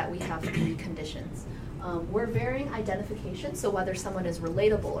study is that we have 3 conditions. We're varying identification, so whether someone is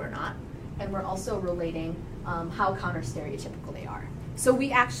relatable or not, and we're also relating how counter-stereotypical they are. So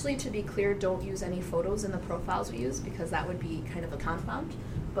we actually, to be clear, don't use any photos in the profiles we use because that would be kind of a confound,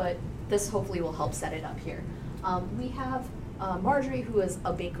 but this hopefully will help set it up here. We have Marjorie, who is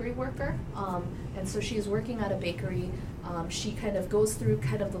a bakery worker, and so she's working at a bakery. She kind of goes through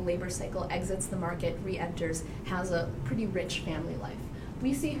kind of the labor cycle, exits the market, re-enters, has a pretty rich family life.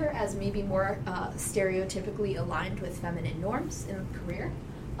 We see her as maybe more stereotypically aligned with feminine norms in a career,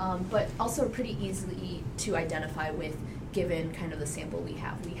 but also pretty easily to identify with given kind of the sample we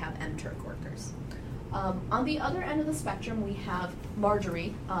have. We have MTurk workers. On the other end of the spectrum, we have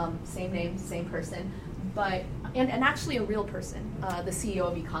Marjorie, same name, same person, but and actually a real person, the CEO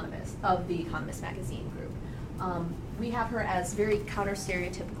of the Economist magazine group. We have her as very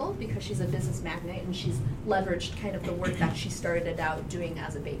counter-stereotypical because she's a business magnate and she's leveraged kind of the work that she started out doing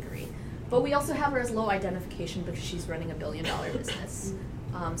as a bakery. But we also have her as low identification because she's running a billion-dollar business.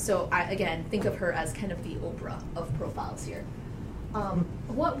 So again, think of her as kind of the Oprah of profiles here.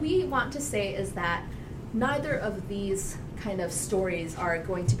 What we want to say is that neither of these kind of stories are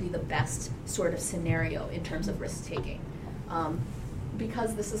going to be the best sort of scenario in terms of risk-taking.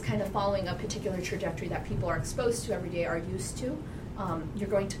 Because this is kind of following a particular trajectory that people are exposed to every day, are used to, you're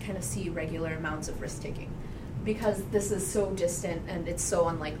going to kind of see regular amounts of risk-taking. Because this is so distant and it's so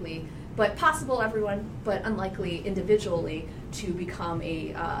unlikely, but possible everyone, but unlikely individually to become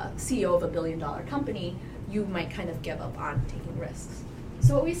a CEO of a billion-dollar company, you might kind of give up on taking risks.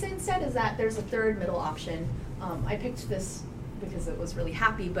 So what we say instead is that there's a third middle option. I picked this because it was really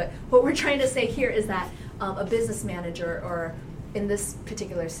happy, but what we're trying to say here is that a business manager, or in this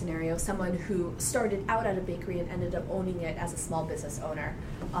particular scenario, someone who started out at a bakery and ended up owning it as a small business owner,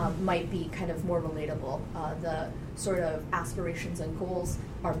 might be kind of more relatable. The sort of aspirations and goals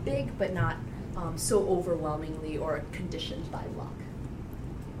are big, but not so overwhelmingly or conditioned by luck.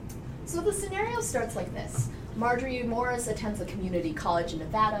 So the scenario starts like this. Marjorie Morris attends a community college in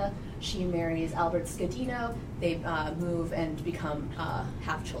Nevada. She marries Albert Scadino. They move and become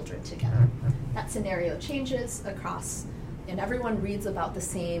have children together. That scenario changes across, and everyone reads about the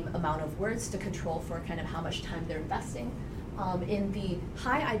same amount of words to control for kind of how much time they're investing. In the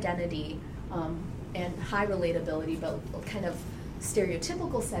high identity and high relatability, but kind of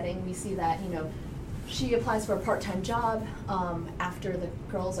stereotypical setting, we see that, she applies for a part-time job. After the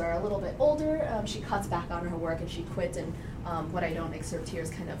girls are a little bit older, she cuts back on her work and she quits, and what I don't excerpt here is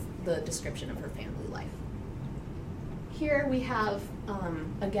kind of the description of her family life. Here we have,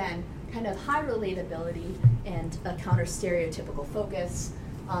 again, kind of high relatability and a counter-stereotypical focus.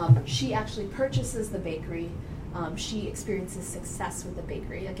 She actually purchases the bakery. She experiences success with the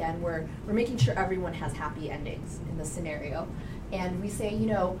bakery. Again, we're making sure everyone has happy endings in the scenario. And we say,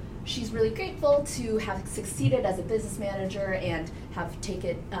 she's really grateful to have succeeded as a business manager and have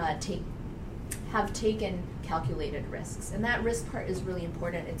taken calculated risks. And that risk part is really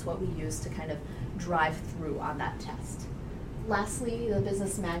important. It's what we use to kind of drive through on that test. Lastly, the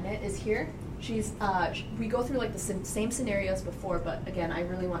business magnate is here. We go through like the same scenarios before, but again, I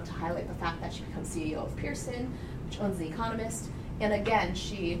really want to highlight the fact that she becomes CEO of Pearson, which owns The Economist. And again,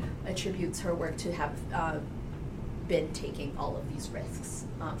 she attributes her work to have been taking all of these risks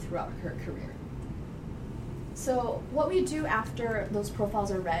throughout her career. So what we do after those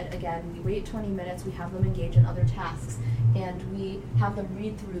profiles are read, again, we wait 20 minutes, we have them engage in other tasks, and we have them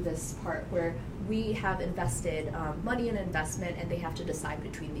read through this part where we have invested money in investment and they have to decide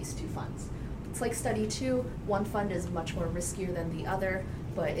between these two funds. It's like study 2, one fund is much more riskier than the other,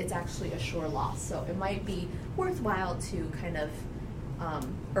 but it's actually a sure loss. So it might be worthwhile to kind of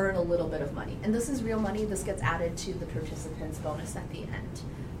earn a little bit of money. And this is real money. This gets added to the participants' bonus at the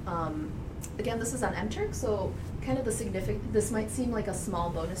end. Again, this is on MTurk, so kind of this might seem like a small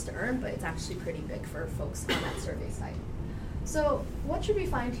bonus to earn, but it's actually pretty big for folks on that survey site. So what should we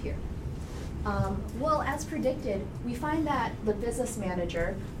find here? Well, as predicted, we find that the business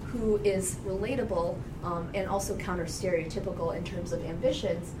manager, who is relatable and also counter-stereotypical in terms of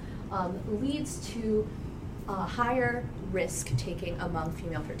ambitions, leads to higher risk-taking among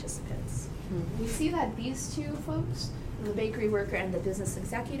female participants. We see that these two folks, the bakery worker and the business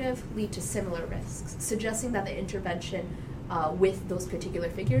executive, lead to similar risks, suggesting that the intervention with those particular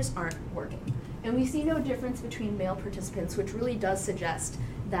figures aren't working. And we see no difference between male participants, which really does suggest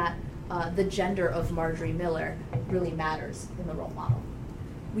that the gender of Marjorie Miller really matters in the role model.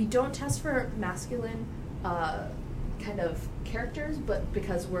 We don't test for masculine kind of characters, but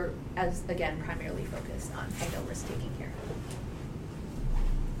because we're, again, primarily focused on female risk-taking here.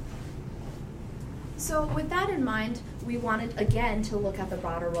 So with that in mind, we wanted, again, to look at the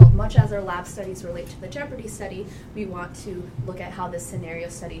broader world. Much as our lab studies relate to the Jeopardy study, we want to look at how this scenario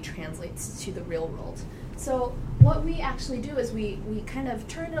study translates to the real world. So what we actually do is we kind of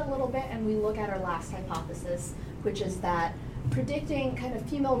turn it a little bit and we look at our last hypothesis, which is that predicting kind of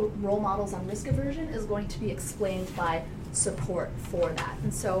female role models on risk aversion is going to be explained by support for that.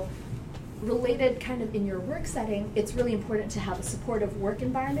 And so related kind of in your work setting, it's really important to have a supportive work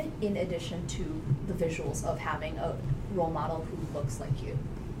environment in addition to the visuals of having a role model who looks like you.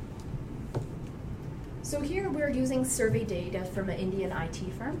 So here we're using survey data from an Indian IT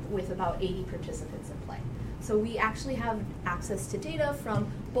firm with about 80 participants in play. So we actually have access to data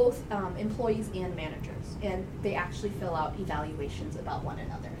from both employees and managers, and they actually fill out evaluations about one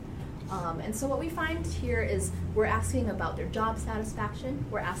another. And so what we find here is we're asking about their job satisfaction,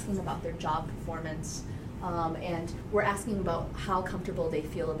 we're asking about their job performance, and we're asking about how comfortable they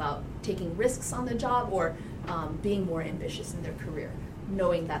feel about taking risks on the job or being more ambitious in their career,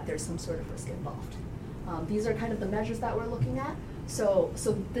 knowing that there's some sort of risk involved. These are kind of the measures that we're looking at. So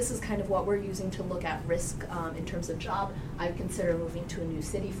this is kind of what we're using to look at risk in terms of job. I consider moving to a new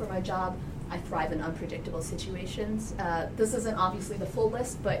city for my job. I thrive in unpredictable situations. This isn't obviously the full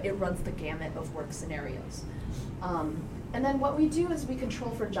list, but it runs the gamut of work scenarios. And then what we do is we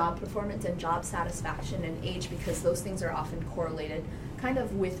control for job performance and job satisfaction and age, because those things are often correlated kind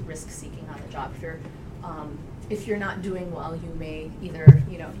of with risk seeking on the job. If you're not doing well, you may either,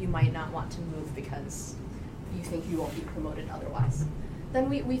 you might not want to move because you think you won't be promoted otherwise. Then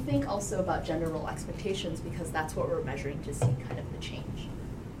we think also about gender role expectations, because that's what we're measuring to see kind of the change.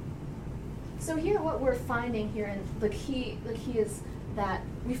 So here what we're finding here, and the key is that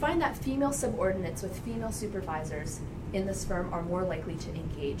we find that female subordinates with female supervisors in this firm are more likely to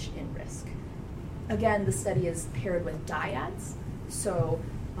engage in risk. Again, the study is paired with dyads, so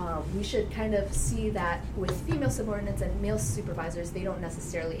we should kind of see that with female subordinates and male supervisors, they don't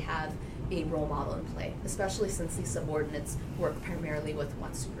necessarily have a role model in play, especially since these subordinates work primarily with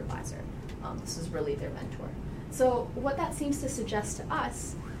one supervisor. This is really their mentor. So what that seems to suggest to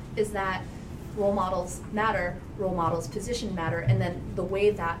us is that role models matter, role models' position matter, and then the way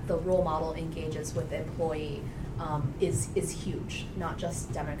that the role model engages with the employee is huge, not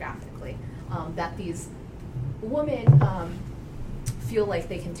just demographically. That these women feel like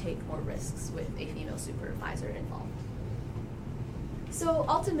they can take more risks with a female supervisor involved. So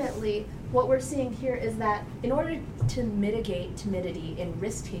ultimately, what we're seeing here is that in order to mitigate timidity in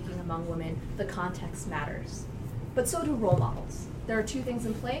risk-taking among women, the context matters. But so do role models. There are two things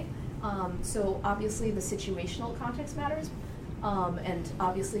in play. So obviously the situational context matters, and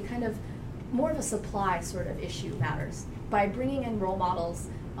obviously kind of more of a supply sort of issue matters. By bringing in role models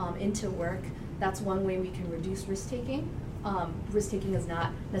into work, that's one way we can reduce risk-taking. Risk-taking is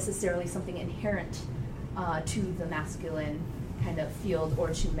not necessarily something inherent to the masculine kind of field or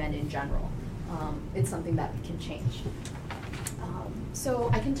to men in general. It's something that can change. So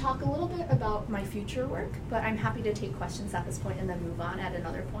I can talk a little bit about my future work, but I'm happy to take questions at this point and then move on at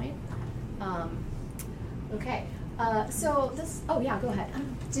another point. Okay, so this, oh yeah, go ahead.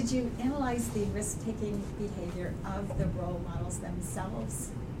 Did you analyze the risk-taking behavior of the role models themselves,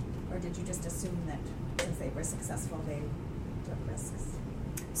 or did you just assume that since they were successful, they took risks?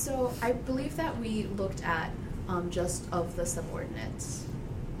 So I believe that we looked at just of the subordinates,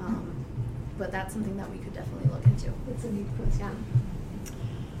 but that's something that we could definitely look into. It's a neat question. Yeah.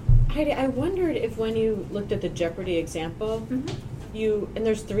 Heidi, I wondered if when you looked at the Jeopardy example, and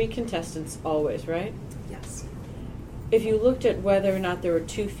there's 3 contestants always, right? Yes. If you looked at whether or not there were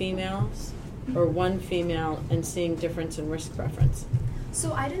 2 females or 1 female and seeing difference in risk preference.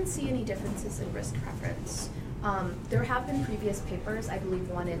 So I didn't see any differences in risk preference. There have been previous papers, I believe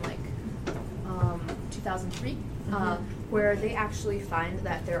one in 2003, where they actually find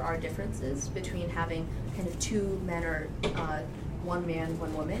that there are differences between having kind of 2 men or 1 man,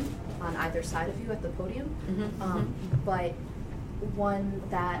 1 woman on either side of you at the podium. But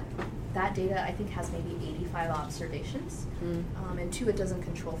that data I think has maybe 85 observations, and 2, it doesn't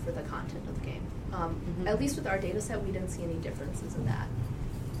control for the content of the game. At least with our data set, we didn't see any differences in that.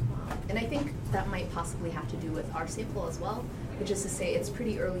 And I think that might possibly have to do with our sample as well, which is to say it's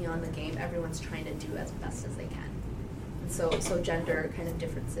pretty early on in the game. Everyone's trying to do as best as they can. And so gender kind of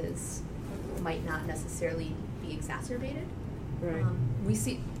differences might not necessarily be exacerbated. Right. We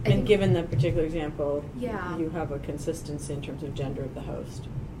see. And given that particular example, yeah, you have a consistency in terms of gender of the host.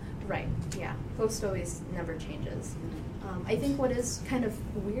 Right, yeah. Host always never changes. I think what is kind of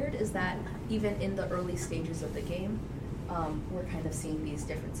weird is that even in the early stages of the game, we're kind of seeing these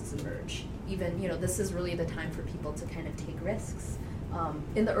differences emerge. Even, this is really the time for people to kind of take risks.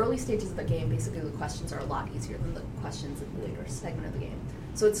 In the early stages of the game, basically the questions are a lot easier than the questions in the later segment of the game.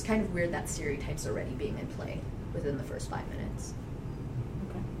 So it's kind of weird that stereotypes are already being in play within the first 5 minutes.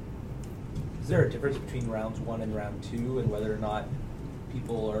 Okay. Is there a difference between rounds 1 and round 2 and whether or not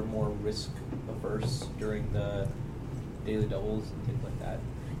people are more risk averse during the daily doubles and things like that?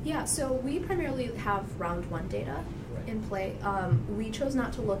 Yeah, so we primarily have round 1 data in play. We chose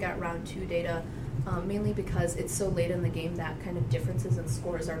not to look at round 2 data mainly because it's so late in the game that kind of differences in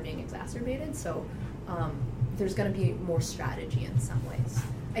scores are being exacerbated. So there's going to be more strategy in some ways.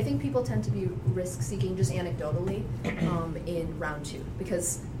 I think people tend to be risk-seeking just anecdotally in round 2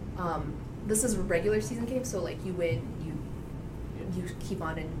 because this is a regular season game. So like you win, you keep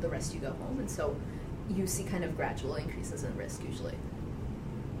on, and the rest you go home, and so you see kind of gradual increases in risk usually.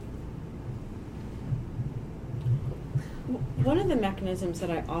 One of the mechanisms that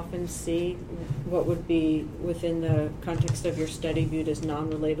I often see, what would be within the context of your study viewed as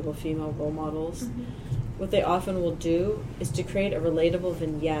non-relatable female role models, what they often will do is to create a relatable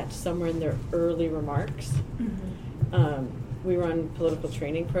vignette somewhere in their early remarks. We run political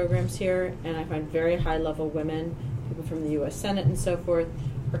training programs here, and I find very high-level women, people from the U.S. Senate and so forth,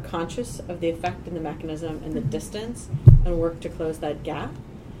 are conscious of the effect and the mechanism and the distance and work to close that gap.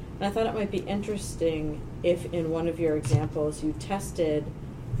 And I thought it might be interesting if in one of your examples you tested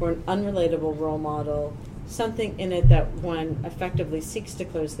for an unrelatable role model something in it that one effectively seeks to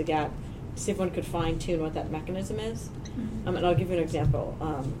close the gap, see if one could fine-tune what that mechanism is. And I'll give you an example.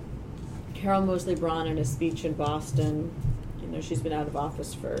 Carol Moseley Braun in a speech in Boston, she's been out of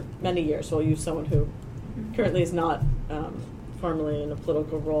office for many years, so I'll use someone who currently is not formally in a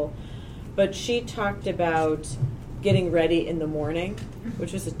political role. But she talked about getting ready in the morning,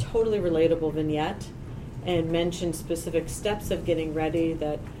 which was a totally relatable vignette, and mentioned specific steps of getting ready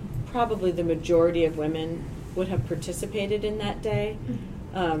that probably the majority of women would have participated in that day.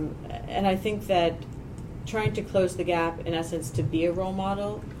 And I think that trying to close the gap, in essence, to be a role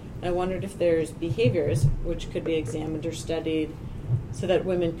model, I wondered if there's behaviors which could be examined or studied so that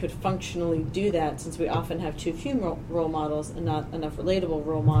women could functionally do that, since we often have too few role models and not enough relatable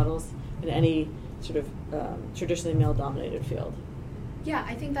role models in any sort of traditionally male-dominated field. Yeah,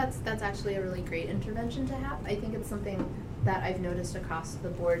 I think that's actually a really great intervention to have. I think it's something that I've noticed across the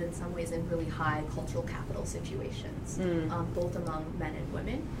board in some ways in really high cultural capital situations, both among men and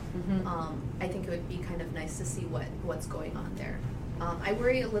women. I think it would be kind of nice to see what's going on there. I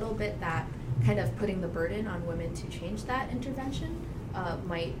worry a little bit that kind of putting the burden on women to change that intervention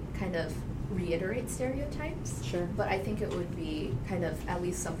might kind of reiterate stereotypes. Sure. But I think it would be kind of at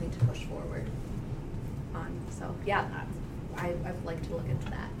least something to push forward on. So yeah, I would like to look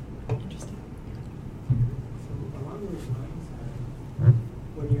into that. Interesting. So along those lines,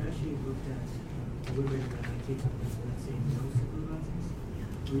 when you actually looked at women that IT companies, let's say male supervisors,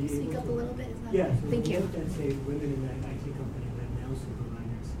 were you Speak able up to, a little bit. Is that yeah, so Thank when you. looked at, say, women in that IT company that male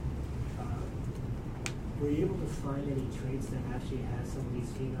supervisors, were you able to find any traits that actually has some of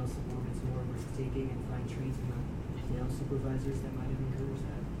these female subordinates more risk-taking and find traits in the male supervisors that might have encouraged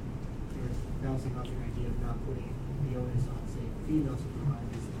that? Or bouncing off your idea of not putting the onus on, say, female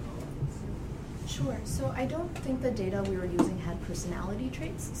supervisors at all levels? Sure. So I don't think the data we were using had personality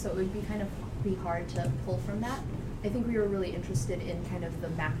traits, so it would be kind of hard to pull from that. I think we were really interested in kind of the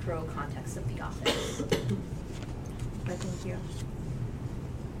macro context of the office. But thank you.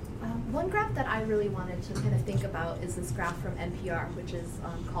 One graph that I really wanted to kind of think about is this graph from NPR, which is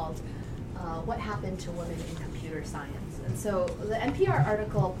called What Happened to Women in Computer Science. And so the NPR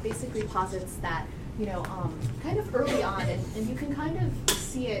article basically posits that, kind of early on, and you can kind of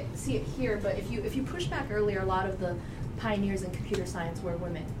see it here, but if you push back earlier, a lot of the pioneers in computer science were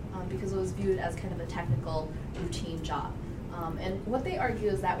women, because it was viewed as kind of a technical, routine job. And what they argue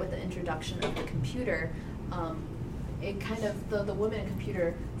is that with the introduction of the computer, it kind of, the women in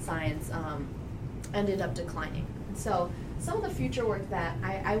computer science ended up declining. And so some of the future work that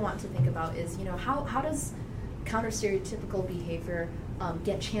I want to think about is, how does counter-stereotypical behavior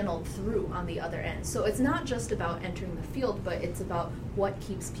get channeled through on the other end? So it's not just about entering the field, but it's about what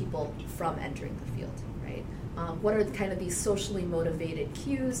keeps people from entering the field, right? What are kind of these socially motivated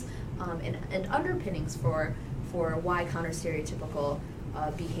cues and underpinnings for why counter-stereotypical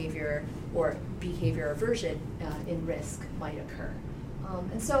behavior or behavior aversion in risk might occur.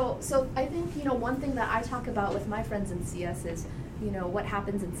 And so I think, one thing that I talk about with my friends in CS is, what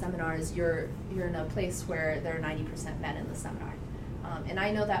happens in seminars, you're in a place where there are 90% men in the seminar. And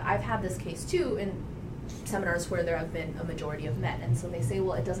I know that I've had this case too in seminars where there have been a majority of men. And so they say,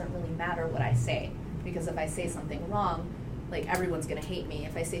 well, it doesn't really matter what I say, because if I say something wrong, like, everyone's going to hate me.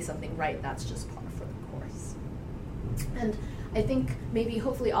 If I say something right, that's just par for the course. And I think maybe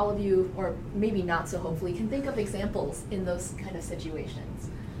hopefully all of you, or maybe not so hopefully, can think of examples in those kind of situations.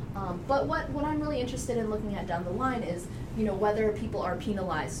 But what I'm really interested in looking at down the line is, whether people are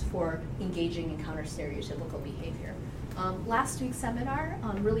penalized for engaging in counter-stereotypical behavior. Last week's seminar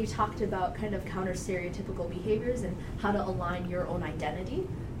really talked about kind of counter-stereotypical behaviors and how to align your own identity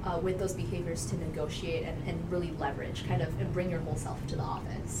with those behaviors to negotiate and really leverage, and bring your whole self to the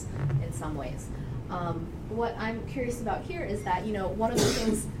office in some ways. What I'm curious about here is that, one of the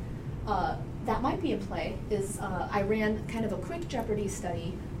things that might be in play is I ran kind of a quick Jeopardy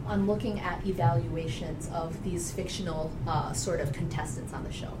study on looking at evaluations of these fictional sort of contestants on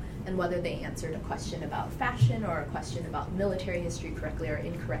the show, and whether they answered a question about fashion or a question about military history correctly or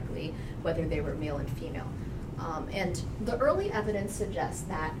incorrectly, whether they were male and female. And the early evidence suggests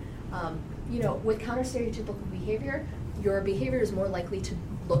that, with counter-stereotypical behavior, your behavior is more likely to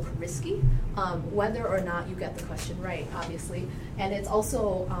look risky, whether or not you get the question right, obviously. And it's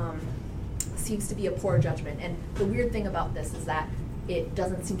also seems to be a poor judgment. And the weird thing about this is that it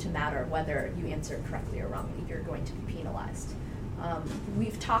doesn't seem to matter whether you answer correctly or wrongly, you're going to be penalized.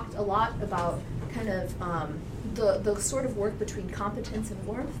 We've talked a lot about kind of the sort of work between competence and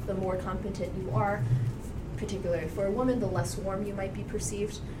warmth. The more competent you are, particularly for a woman, the less warm you might be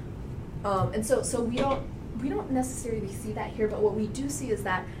perceived. And so we don't necessarily see that here, but what we do see is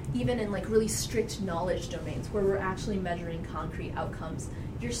that even in really strict knowledge domains where we're actually measuring concrete outcomes,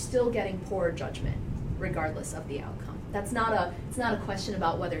 you're still getting poor judgment regardless of the outcome. It's not a question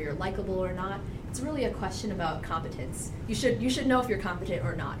about whether you're likable or not. It's really a question about competence. You should know if you're competent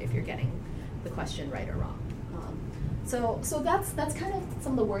or not if you're getting the question right or wrong. So that's kind of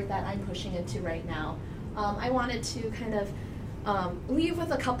some of the work that I'm pushing into right now. I wanted to kind of leave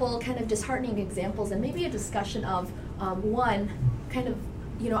with a couple kind of disheartening examples and maybe a discussion of one kind of,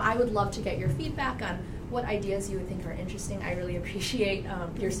 I would love to get your feedback on what ideas you would think are interesting. I really appreciate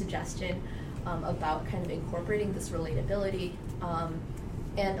your suggestion about kind of incorporating this relatability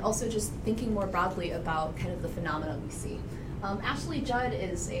and also just thinking more broadly about kind of the phenomena we see. Ashley Judd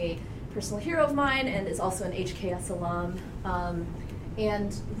is a personal hero of mine and is also an HKS alum.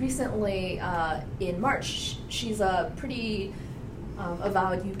 And recently, in March, she's a pretty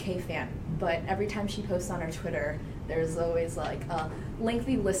avowed UK fan, but every time she posts on her Twitter, there's always a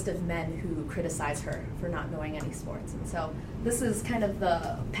lengthy list of men who criticize her for not knowing any sports. And so this is kind of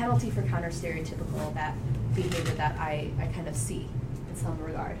the penalty for counter-stereotypical that behavior that I kind of see in some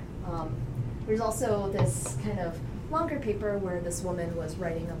regard. There's also this kind of longer paper where this woman was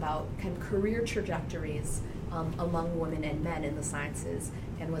writing about kind of career trajectories among women and men in the sciences,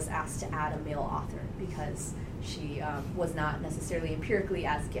 and was asked to add a male author because she was not necessarily empirically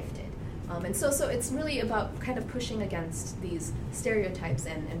as gifted. And so it's really about kind of pushing against these stereotypes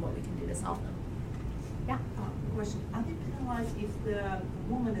and what we can do to solve them. Yeah? Question. Are they penalized if the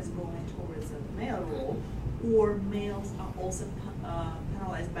woman is going towards a male role, or males are also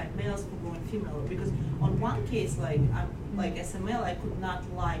penalized by males for going female role? Because on one case, as a male, I could not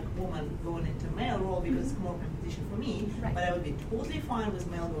like woman going into male role because it's more competition for me, right. But I would be totally fine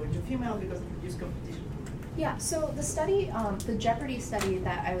with male going to female because of reduced competition. Yeah, so the study, the Jeopardy study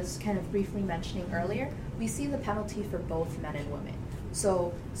that I was kind of briefly mentioning earlier, we see the penalty for both men and women.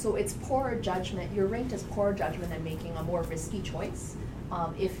 So it's poor judgment, you're ranked as poor judgment and making a more risky choice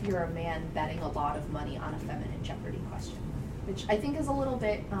if you're a man betting a lot of money on a feminine Jeopardy question, which I think is a little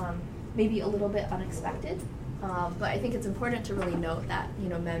bit, maybe a little bit unexpected, but I think it's important to really note that,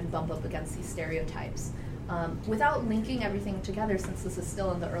 men bump up against these stereotypes. Without linking everything together, since this is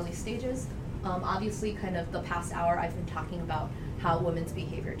still in the early stages, obviously, kind of the past hour, I've been talking about how women's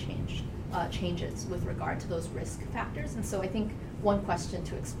behavior changes with regard to those risk factors. And so I think one question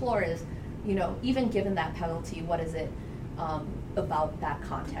to explore is, even given that penalty, what is it about that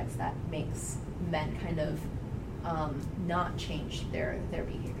context that makes men kind of not change their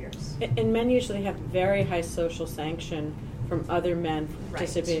behaviors? And men usually have very high social sanction from other men for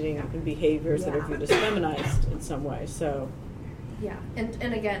participating in behaviors that are viewed as feminized in some way. So. Yeah,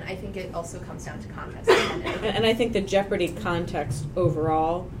 and again, I think it also comes down to context. And I think the Jeopardy context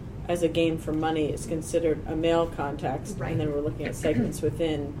overall, as a game for money, is considered a male context, right. And then we're looking at segments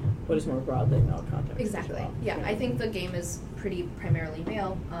within what is more broadly male context. Exactly. Well. Yeah, I think the game is pretty primarily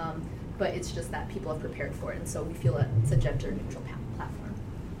male, but it's just that people have prepared for it, and so we feel that it's a gender-neutral platform.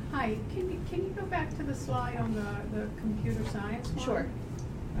 Hi, can you go back to the slide on the computer science one? Sure.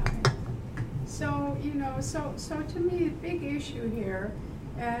 Okay. So, so to me, a big issue here,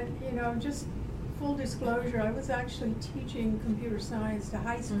 and, just full disclosure, I was actually teaching computer science to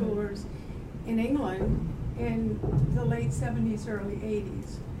high schoolers in England in the late 70s, early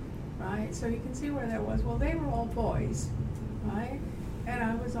 80s. right? So you can see where that was. Well, they were all boys, right? And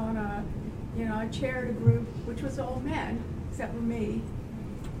I was on I chaired a group which was all men, except for me.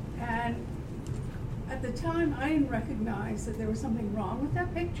 And at the time, I didn't recognize that there was something wrong with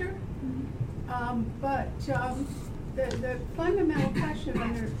that picture. But the fundamental question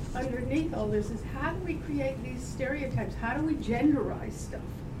underneath all this is, how do we create these stereotypes? How do we genderize stuff?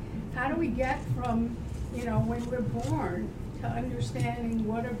 How do we get from, when we're born to understanding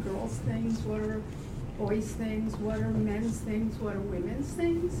what are girls' things, what are boys' things, what are men's things, what are women's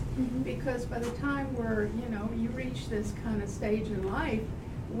things? Because by the time you reach this kind of stage in life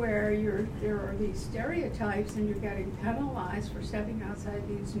where there are these stereotypes and you're getting penalized for stepping outside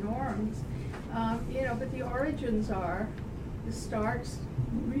these norms, but the origins this starts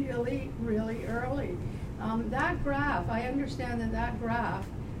really, really early. That graph, I understand that graph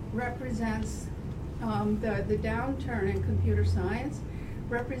represents the downturn in computer science,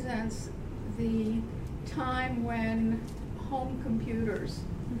 represents the time when home computers,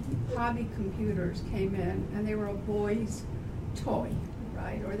 hobby computers came in, and they were a boy's toy,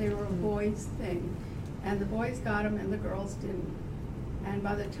 right? Or they were a boy's thing. And the boys got them and the girls didn't. And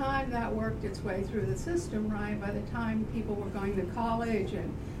by the time that worked its way through the system, right, by the time people were going to college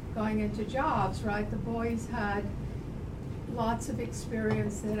and going into jobs, right, the boys had lots of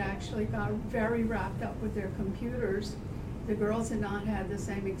experience that actually got very wrapped up with their computers. The girls had not had the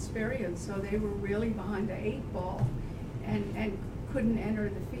same experience, so they were really behind the 8 ball and couldn't enter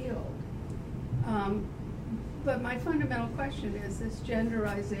the field. But my fundamental question is this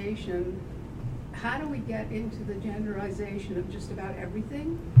genderization. How do we get into the genderization of just about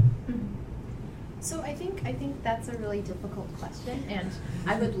everything? So I think that's a really difficult question, and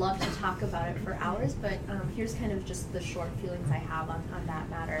I would love to talk about it for hours, but here's kind of just the short feelings I have on that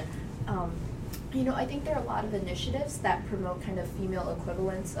matter. I think there are a lot of initiatives that promote kind of female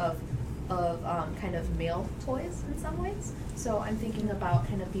equivalents of kind of male toys in some ways. So I'm thinking about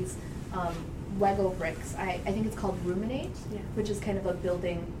kind of these Lego bricks. I think it's called Ruminate, which is kind of a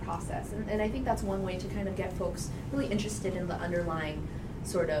building process. And I think that's one way to kind of get folks really interested in the underlying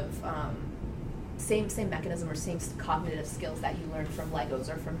sort of same mechanism or same cognitive skills that you learn from Legos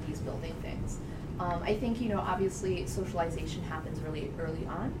or from these building things. I think, obviously socialization happens really early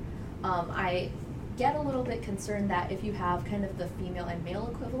on. I get a little bit concerned that if you have kind of the female and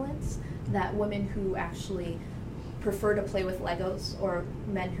male equivalents, that women who actually prefer to play with Legos or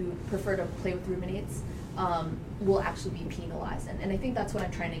men who prefer to play with Ruminates will actually be penalized. And I think that's what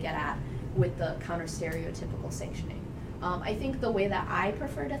I'm trying to get at with the counter-stereotypical sanctioning. I think the way that I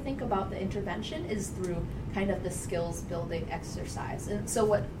prefer to think about the intervention is through kind of the skills building exercise. And so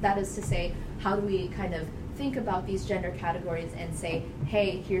what that is to say, how do we kind of think about these gender categories and say,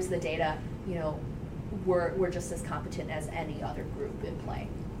 hey, here's the data, we're just as competent as any other group in play.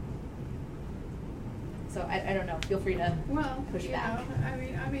 So I don't know. Feel free to push back.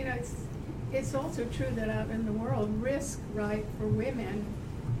 I mean, it's also true that out in the world, risk, right, for women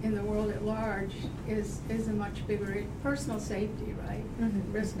in the world at large is a much bigger personal safety, right?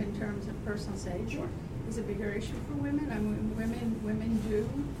 Risk in terms of personal safety is a bigger issue for women. I mean, women do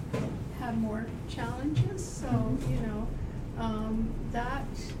have more challenges. So that.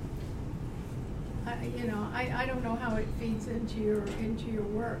 I don't know how it feeds into your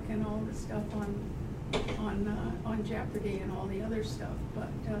work and all the stuff on Jeopardy and all the other stuff, but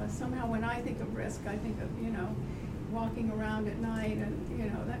somehow when I think of risk, I think of walking around at night and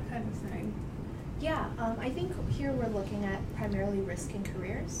that kind of thing. Yeah, I think here we're looking at primarily risk in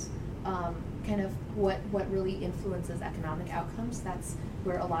careers, kind of what really influences economic outcomes. That's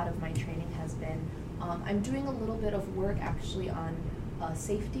where a lot of my training has been. I'm doing a little bit of work actually on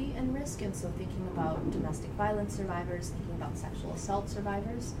safety and risk, and so thinking about domestic violence survivors, thinking about sexual assault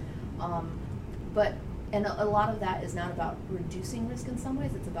survivors. And a lot of that is not about reducing risk in some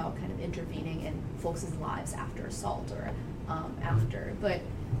ways, it's about kind of intervening in folks' lives after assault or after. But,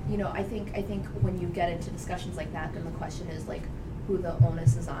 I think when you get into discussions like that, then the question is like who the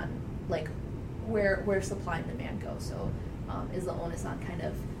onus is on, like where supply and demand go. So is the onus on kind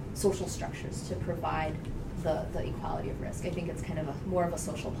of social structures to provide the equality of risk? I think it's kind of more of a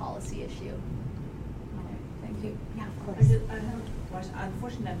social policy issue. Thank you. Yeah, of course. I have a question.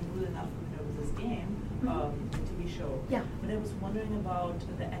 Unfortunately, I'm good enough familiar with this game, TV show. Yeah. But I was wondering about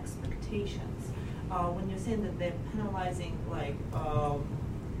the expectations. When you're saying that they're penalizing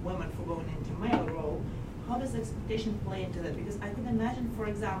women for going into male role, how does the expectation play into that? Because I could imagine, for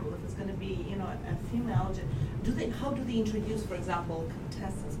example, if it's going to be, you know, a female, how do they introduce, for example,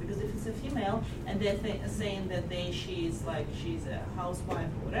 contestants? Because if it's a female and they're saying that she's a housewife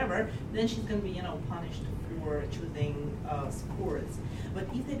or whatever, then she's going to be, you know, punished for choosing sports. But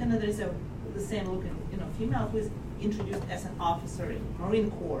if there's the same looking, you know, female who is introduced as an officer in Marine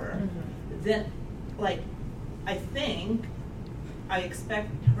Corps, then, like, I think I expect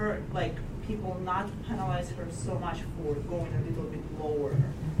her, like, people not to penalize her so much for going a little bit lower,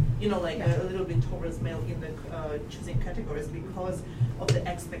 you know, like a little bit towards male in the choosing categories because of the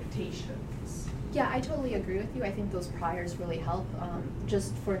expectations. Yeah, I totally agree with you. I think those priors really help.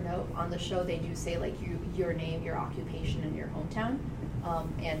 Just for note, on the show they do say like your name, your occupation, and your hometown.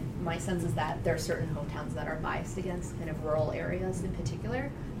 And my sense is that there are certain hometowns that are biased against kind of rural areas in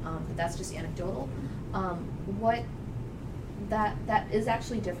particular, but that's just anecdotal. That is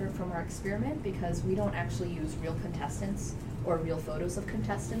actually different from our experiment because we don't actually use real contestants or real photos of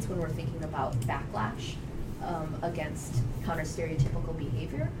contestants when we're thinking about backlash against counter-stereotypical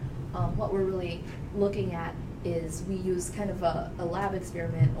behavior. What we're really looking at is we use kind of a lab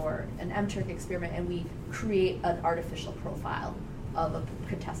experiment or an M-Trick experiment, and we create an artificial profile of a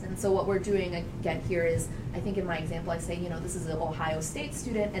contestant. So what we're doing again here is, I think in my example I say, you know, this is an Ohio State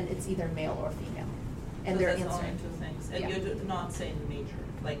student and it's either male or female. And so they're that's answering. only two things. And you're not saying major.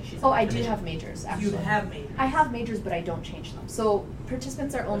 Like she's Oh, I do have majors, actually. You have majors. I have majors, but I don't change them. So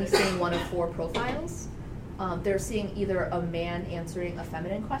participants are only seeing one of 4 profiles. They're seeing either a man answering a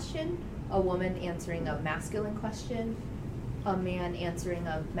feminine question, a woman answering a masculine question, a man answering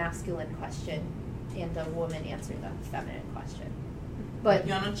a masculine question, and a woman answering a feminine question. But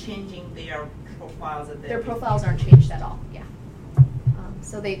you're not changing their profiles. Their profiles aren't changed at all, yeah.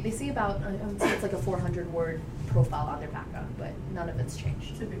 So they see about, I would say it's like a 400-word profile on their background, but none of it's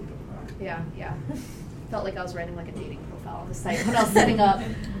changed. It's a big profile. Yeah. Felt like I was writing like a dating profile on the site when I was setting up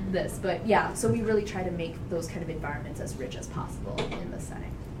this. But yeah, so we really try to make those kind of environments as rich as possible in the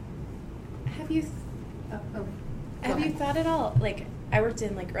setting. Have you thought at all, like, I worked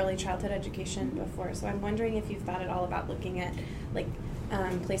in like early childhood education before, so I'm wondering if you've thought at all about looking at like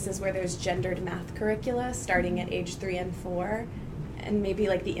places where there's gendered math curricula starting at age 3 and 4, and maybe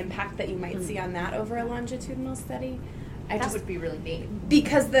like the impact that you might see on that over a longitudinal study. That would be really neat.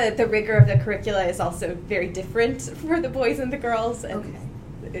 Because the rigor of the curricula is also very different for the boys and the girls, and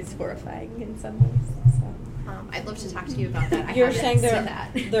it's horrifying in some ways. So. I'd love to talk to you about that. You're saying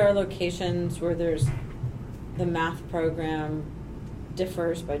there are locations where there's the math program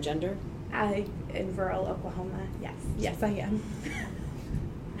differs by gender? In rural Oklahoma, yes. Yes, I am.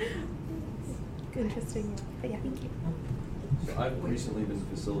 Interesting. But yeah, thank you. So I've recently been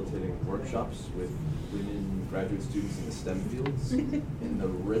facilitating workshops with women graduate students in the STEM fields, and the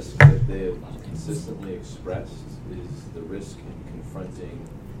risk that they have consistently expressed is the risk in confronting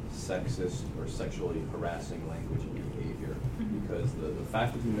sexist or sexually harassing language and behavior, because the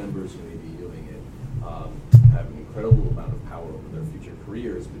faculty members who may be doing it have an incredible amount of power over their future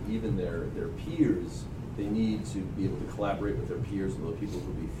careers, but even their peers, they need to be able to collaborate with their peers and the people who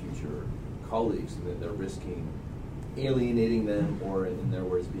will be future colleagues, and that they're risking alienating them, or in their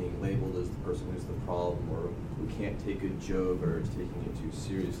words, being labeled as the person who's the problem, or who can't take a joke, or is taking it too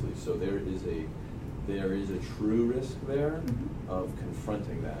seriously. So there is a true risk there of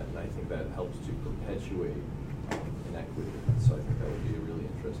confronting that, and I think that helps to perpetuate inequity. So I think that would be a really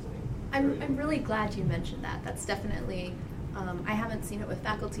interesting. I'm really glad you mentioned that. That's definitely. I haven't seen it with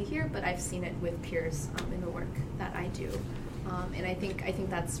faculty here, but I've seen it with peers in the work that I do, and I think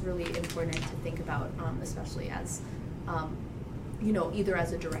that's really important to think about, especially as. Either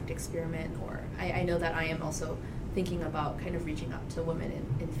as a direct experiment, or I know that I am also thinking about kind of reaching out to women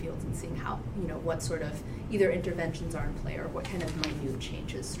in fields and seeing how, what sort of either interventions are in play or what kind of minute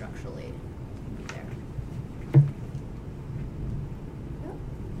changes structurally can be there.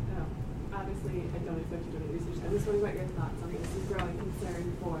 Obviously, I don't expect you to do any research. I'm just wondering what your thoughts on this growing concern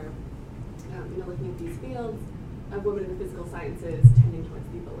for, looking at these fields of women in the physical sciences tending towards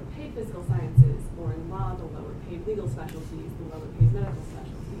the lower paid physical sciences, or in law, the lower paid legal specialties, the lower paid medical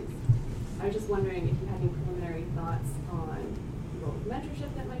specialties. I was just wondering if you had any preliminary thoughts on the role of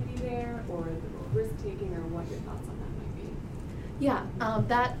mentorship that might be there, or the role of risk-taking, or what your thoughts on that might be. Yeah,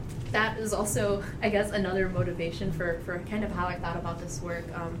 that is also, I guess, another motivation for kind of how I thought about this work.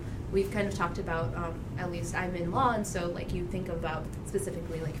 We've kind of talked about, at least I'm in law, and so like you think about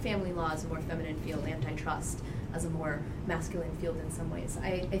specifically like family law as a more feminine field, antitrust as a more masculine field in some ways.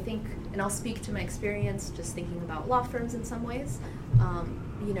 I think, and I'll speak to my experience just thinking about law firms in some ways,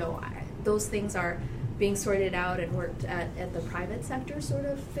 those things are being sorted out and worked at the private sector sort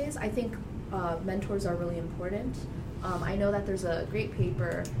of phase. I think mentors are really important. I know that there's a great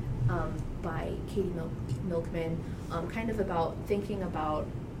paper by Katie Milkman kind of about thinking about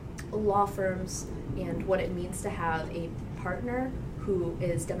law firms and what it means to have a partner who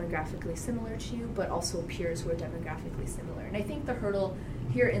is demographically similar to you, but also peers who are demographically similar. And I think the hurdle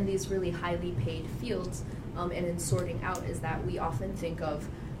here in these really highly paid fields and in sorting out is that we often think of,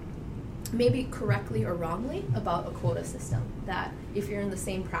 maybe correctly or wrongly, about a quota system, that if you're in the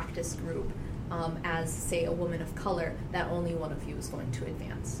same practice group as, say, a woman of color, that only one of you is going to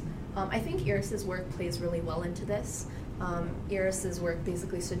advance. I think Iris's work plays really well into this. Iris's work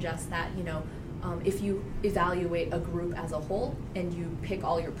basically suggests that, if you evaluate a group as a whole and you pick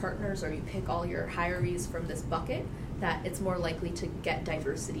all your partners or you pick all your hirees from this bucket, that it's more likely to get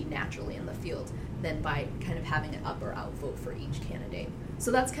diversity naturally in the field than by kind of having an up or out vote for each candidate.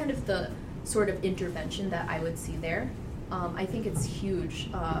 So that's kind of the sort of intervention that I would see there. I think it's huge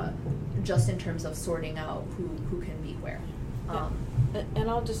just in terms of sorting out who can be where. And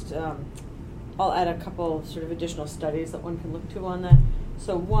I'll just, I'll add a couple sort of additional studies that one can look to on that.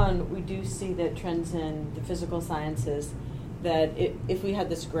 So one, we do see that trends in the physical sciences, that if we had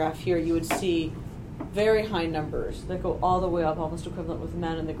this graph here, you would see very high numbers that go all the way up, almost equivalent with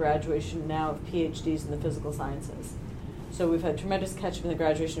men in the graduation now of PhDs in the physical sciences. So we've had tremendous catch-up in the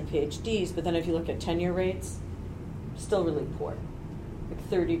graduation of PhDs, but then if you look at tenure rates, still really poor, like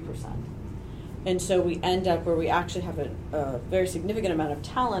 30%. And so we end up where we actually have a very significant amount of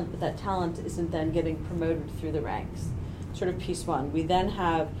talent, but that talent isn't then getting promoted through the ranks. Sort of piece one. We then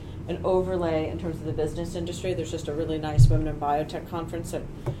have an overlay in terms of the business industry. There's just a really nice Women in Biotech conference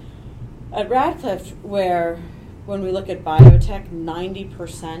at Radcliffe where when we look at biotech,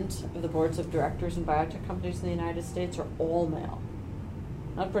 90% of the boards of directors in biotech companies in the United States are all male.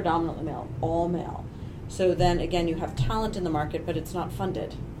 Not predominantly male, all male. So then again, you have talent in the market, but it's not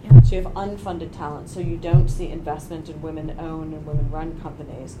funded. Yeah. So you have unfunded talent. So you don't see investment in women-owned and women-run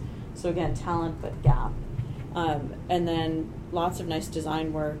companies. So again, talent, but gap. And then lots of nice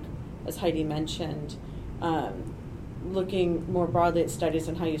design work, as Heidi mentioned, looking more broadly at studies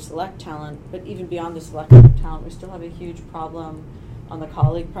on how you select talent, but even beyond the selection of talent, we still have a huge problem on the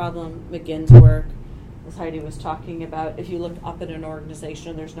colleague problem. McGinn's work, as Heidi was talking about, if you look up at an organization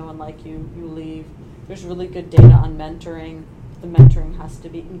and there's no one like you, you leave. There's really good data on mentoring. The mentoring has to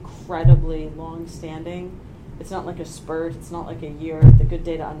be incredibly long-standing. It's not like a spurt. It's not like a year. The good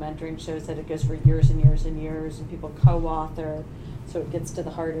data on mentoring shows that it goes for years and years and years, and people co-author. So it gets to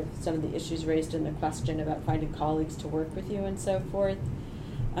the heart of some of the issues raised in the question about finding colleagues to work with you and so forth.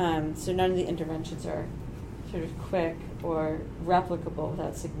 So none of the interventions are sort of quick or replicable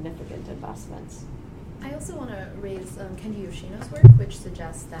without significant investments. I also want to raise Kendi Yoshino's work, which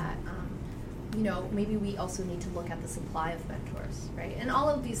suggests that maybe we also need to look at the supply of mentors, right? And all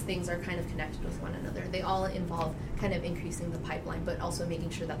of these things are kind of connected with one another. They all involve kind of increasing the pipeline, but also making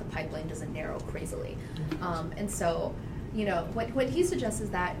sure that the pipeline doesn't narrow crazily. And so, what he suggests is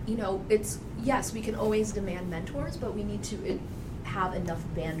that, it's, yes, we can always demand mentors, but we need to have enough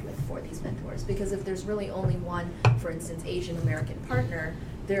bandwidth for these mentors. Because if there's really only one, for instance, Asian American partner,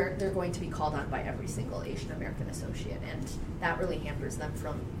 they're going to be called on by every single Asian American associate, and that really hampers them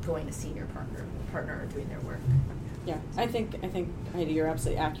from going to senior partner or doing their work. Yeah, I think Heidi, you're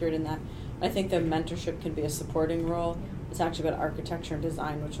absolutely accurate in that. I think the mentorship can be a supporting role. Yeah. It's actually about architecture and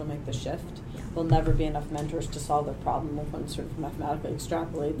design, which will make the shift. Yeah. There'll never be enough mentors to solve the problem if one sort of mathematically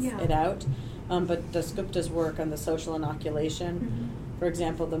extrapolates it out. But Dasgupta's work on the social inoculation, for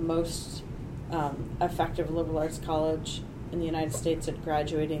example, the most effective liberal arts college in the United States at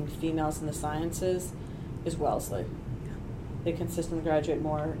graduating females in the sciences is Wellesley. They consistently graduate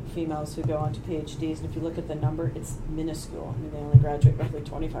more females who go on to PhDs, and if you look at the number, it's minuscule. I mean, they only graduate roughly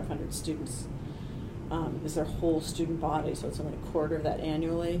 2,500 students. Is their whole student body, so it's only a quarter of that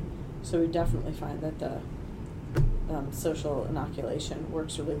annually. So we definitely find that the social inoculation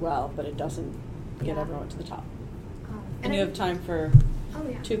works really well, but it doesn't get everyone to the top. And you have time for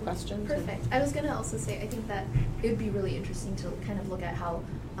 2 questions. Perfect. I was going to also say, I think that it would be really interesting to kind of look at how,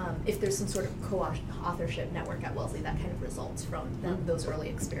 if there's some sort of co-authorship network at Wellesley that kind of results from those early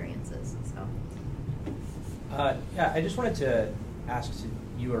experiences. So. I just wanted to ask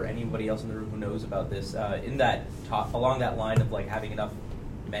you or anybody else in the room who knows about this, in that along that line of like having enough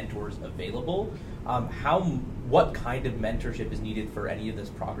mentors available, what kind of mentorship is needed for any of this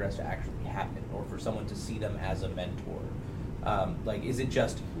progress to actually happen, or for someone to see them as a mentor? Is it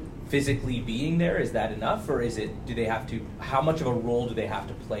just physically being there? Is that enough? Or how much of a role do they have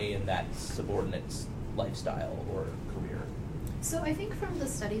to play in that subordinate's lifestyle or career? So I think from the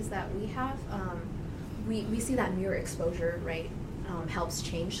studies that we have, we see that mirror exposure, right? helps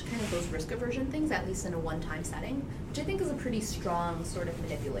change kind of those risk aversion things, at least in a one-time setting, which I think is a pretty strong sort of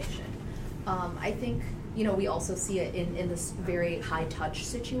manipulation. I think, we also see it in this very high-touch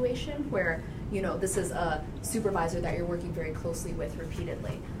situation where, this is a supervisor that you're working very closely with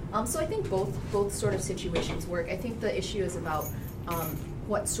repeatedly. So I think both sort of situations work. I think the issue is about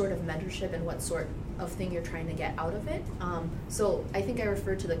what sort of mentorship and what sort of thing you're trying to get out of it. So I think I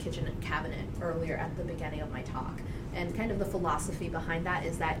referred to the kitchen cabinet earlier at the beginning of my talk. And kind of the philosophy behind that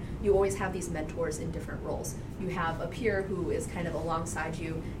is that you always have these mentors in different roles. You have a peer who is kind of alongside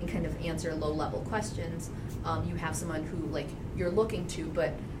you and kind of answer low-level questions. You have someone who you're looking to,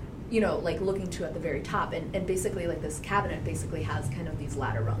 but looking to at the very top. And basically this cabinet basically has kind of these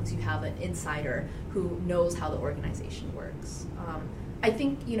ladder rungs. You have an insider who knows how the organization works. I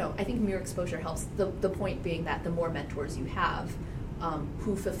think mirror exposure helps. The point being that the more mentors you have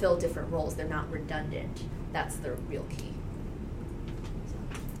who fulfill different roles, they're not redundant. That's the real key. So,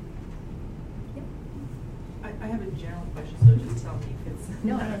 yeah. I have a general question, so just tell me if it's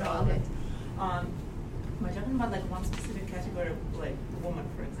no, okay. We're talking about one specific category, like woman,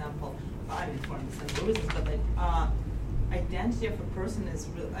 for example. I mean, for understandable reasons, but identity of a person is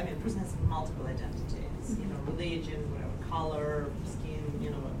real. I mean, a person has multiple identities. Religion, whatever, color,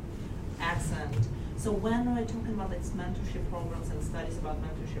 skin, accent. So when we're talking about mentorship programs and studies about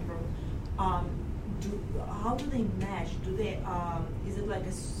mentorship programs, how do they match? Do they? Is it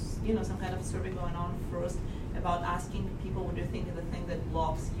some kind of survey going on first about asking people what do you think is the thing that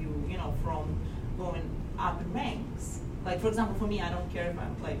blocks you, from going up in ranks? Like, for example, for me, I don't care if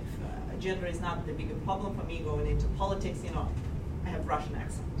I'm gender is not the bigger problem for me going into politics. I have Russian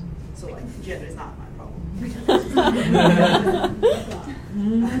accent, so gender is not my problem.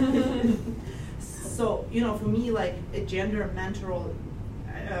 So for me, a gender mentoral,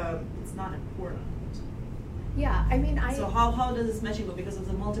 it's not important. Yeah, I mean, So how does this matching go? Because of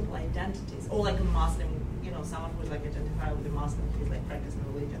the multiple identities, or a Muslim, someone who's identified with a Muslim, who's practicing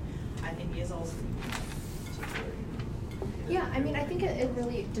religion. I think he is also. Yeah, I mean, I think it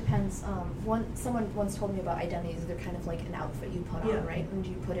really depends. Someone once told me about identities. They're kind of like an outfit you put on, right? And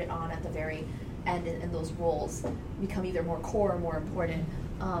you put it on at the very end, and those roles become either more core or more important.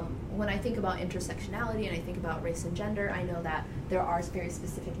 When I think about intersectionality and I think about race and gender, I know that there are very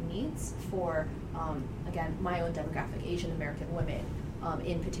specific needs for, again, my own demographic, Asian American women,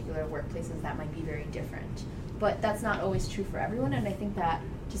 in particular workplaces that might be very different. But that's not always true for everyone, and I think that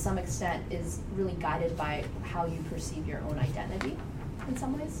to some extent is really guided by how you perceive your own identity in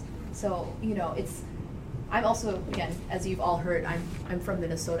some ways. So, I'm also, again, as you've all heard, I'm from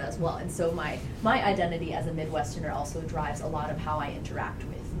Minnesota as well, and so my identity as a Midwesterner also drives a lot of how I interact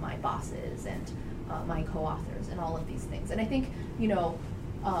with my bosses and my co-authors and all of these things. And I think,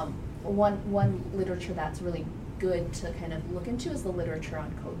 one literature that's really good to kind of look into is the literature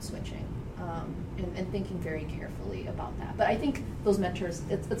on code switching, and thinking very carefully about that. But I think those mentors,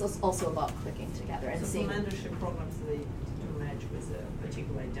 it's also about clicking together and seeing. So mentorship programs, they do match with a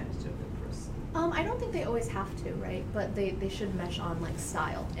particular identity of the person. I don't think they always have to, right? But they should mesh on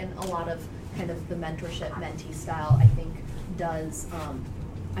style, and a lot of kind of the mentorship mentee style, I think, does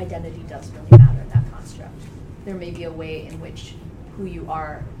identity does really matter in that construct. There may be a way in which who you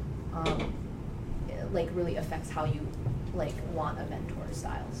are, really affects how you want a mentor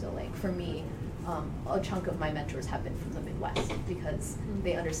style. So for me, a chunk of my mentors have been from the Midwest because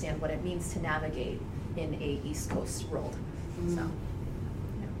they understand what it means to navigate in a East Coast world. So.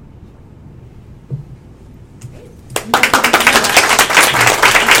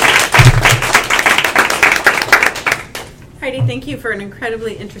 Heidi, thank you for an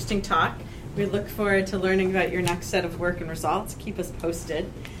incredibly interesting talk. We look forward to learning about your next set of work and results. Keep us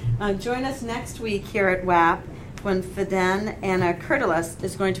posted. Join us next week here at WAP when Fidan Anna Kurtelis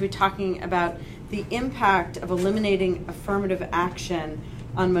is going to be talking about the impact of eliminating affirmative action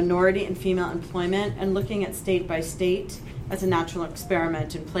on minority and female employment and looking at state by state as a natural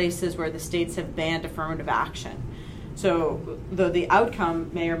experiment in places where the states have banned affirmative action. So though the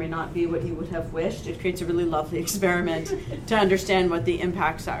outcome may or may not be what you would have wished, it creates a really lovely experiment to understand what the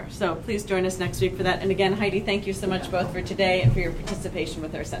impacts are. So please join us next week for that. And again, Heidi, thank you so much both for today and for your participation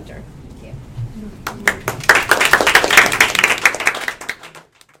with our center.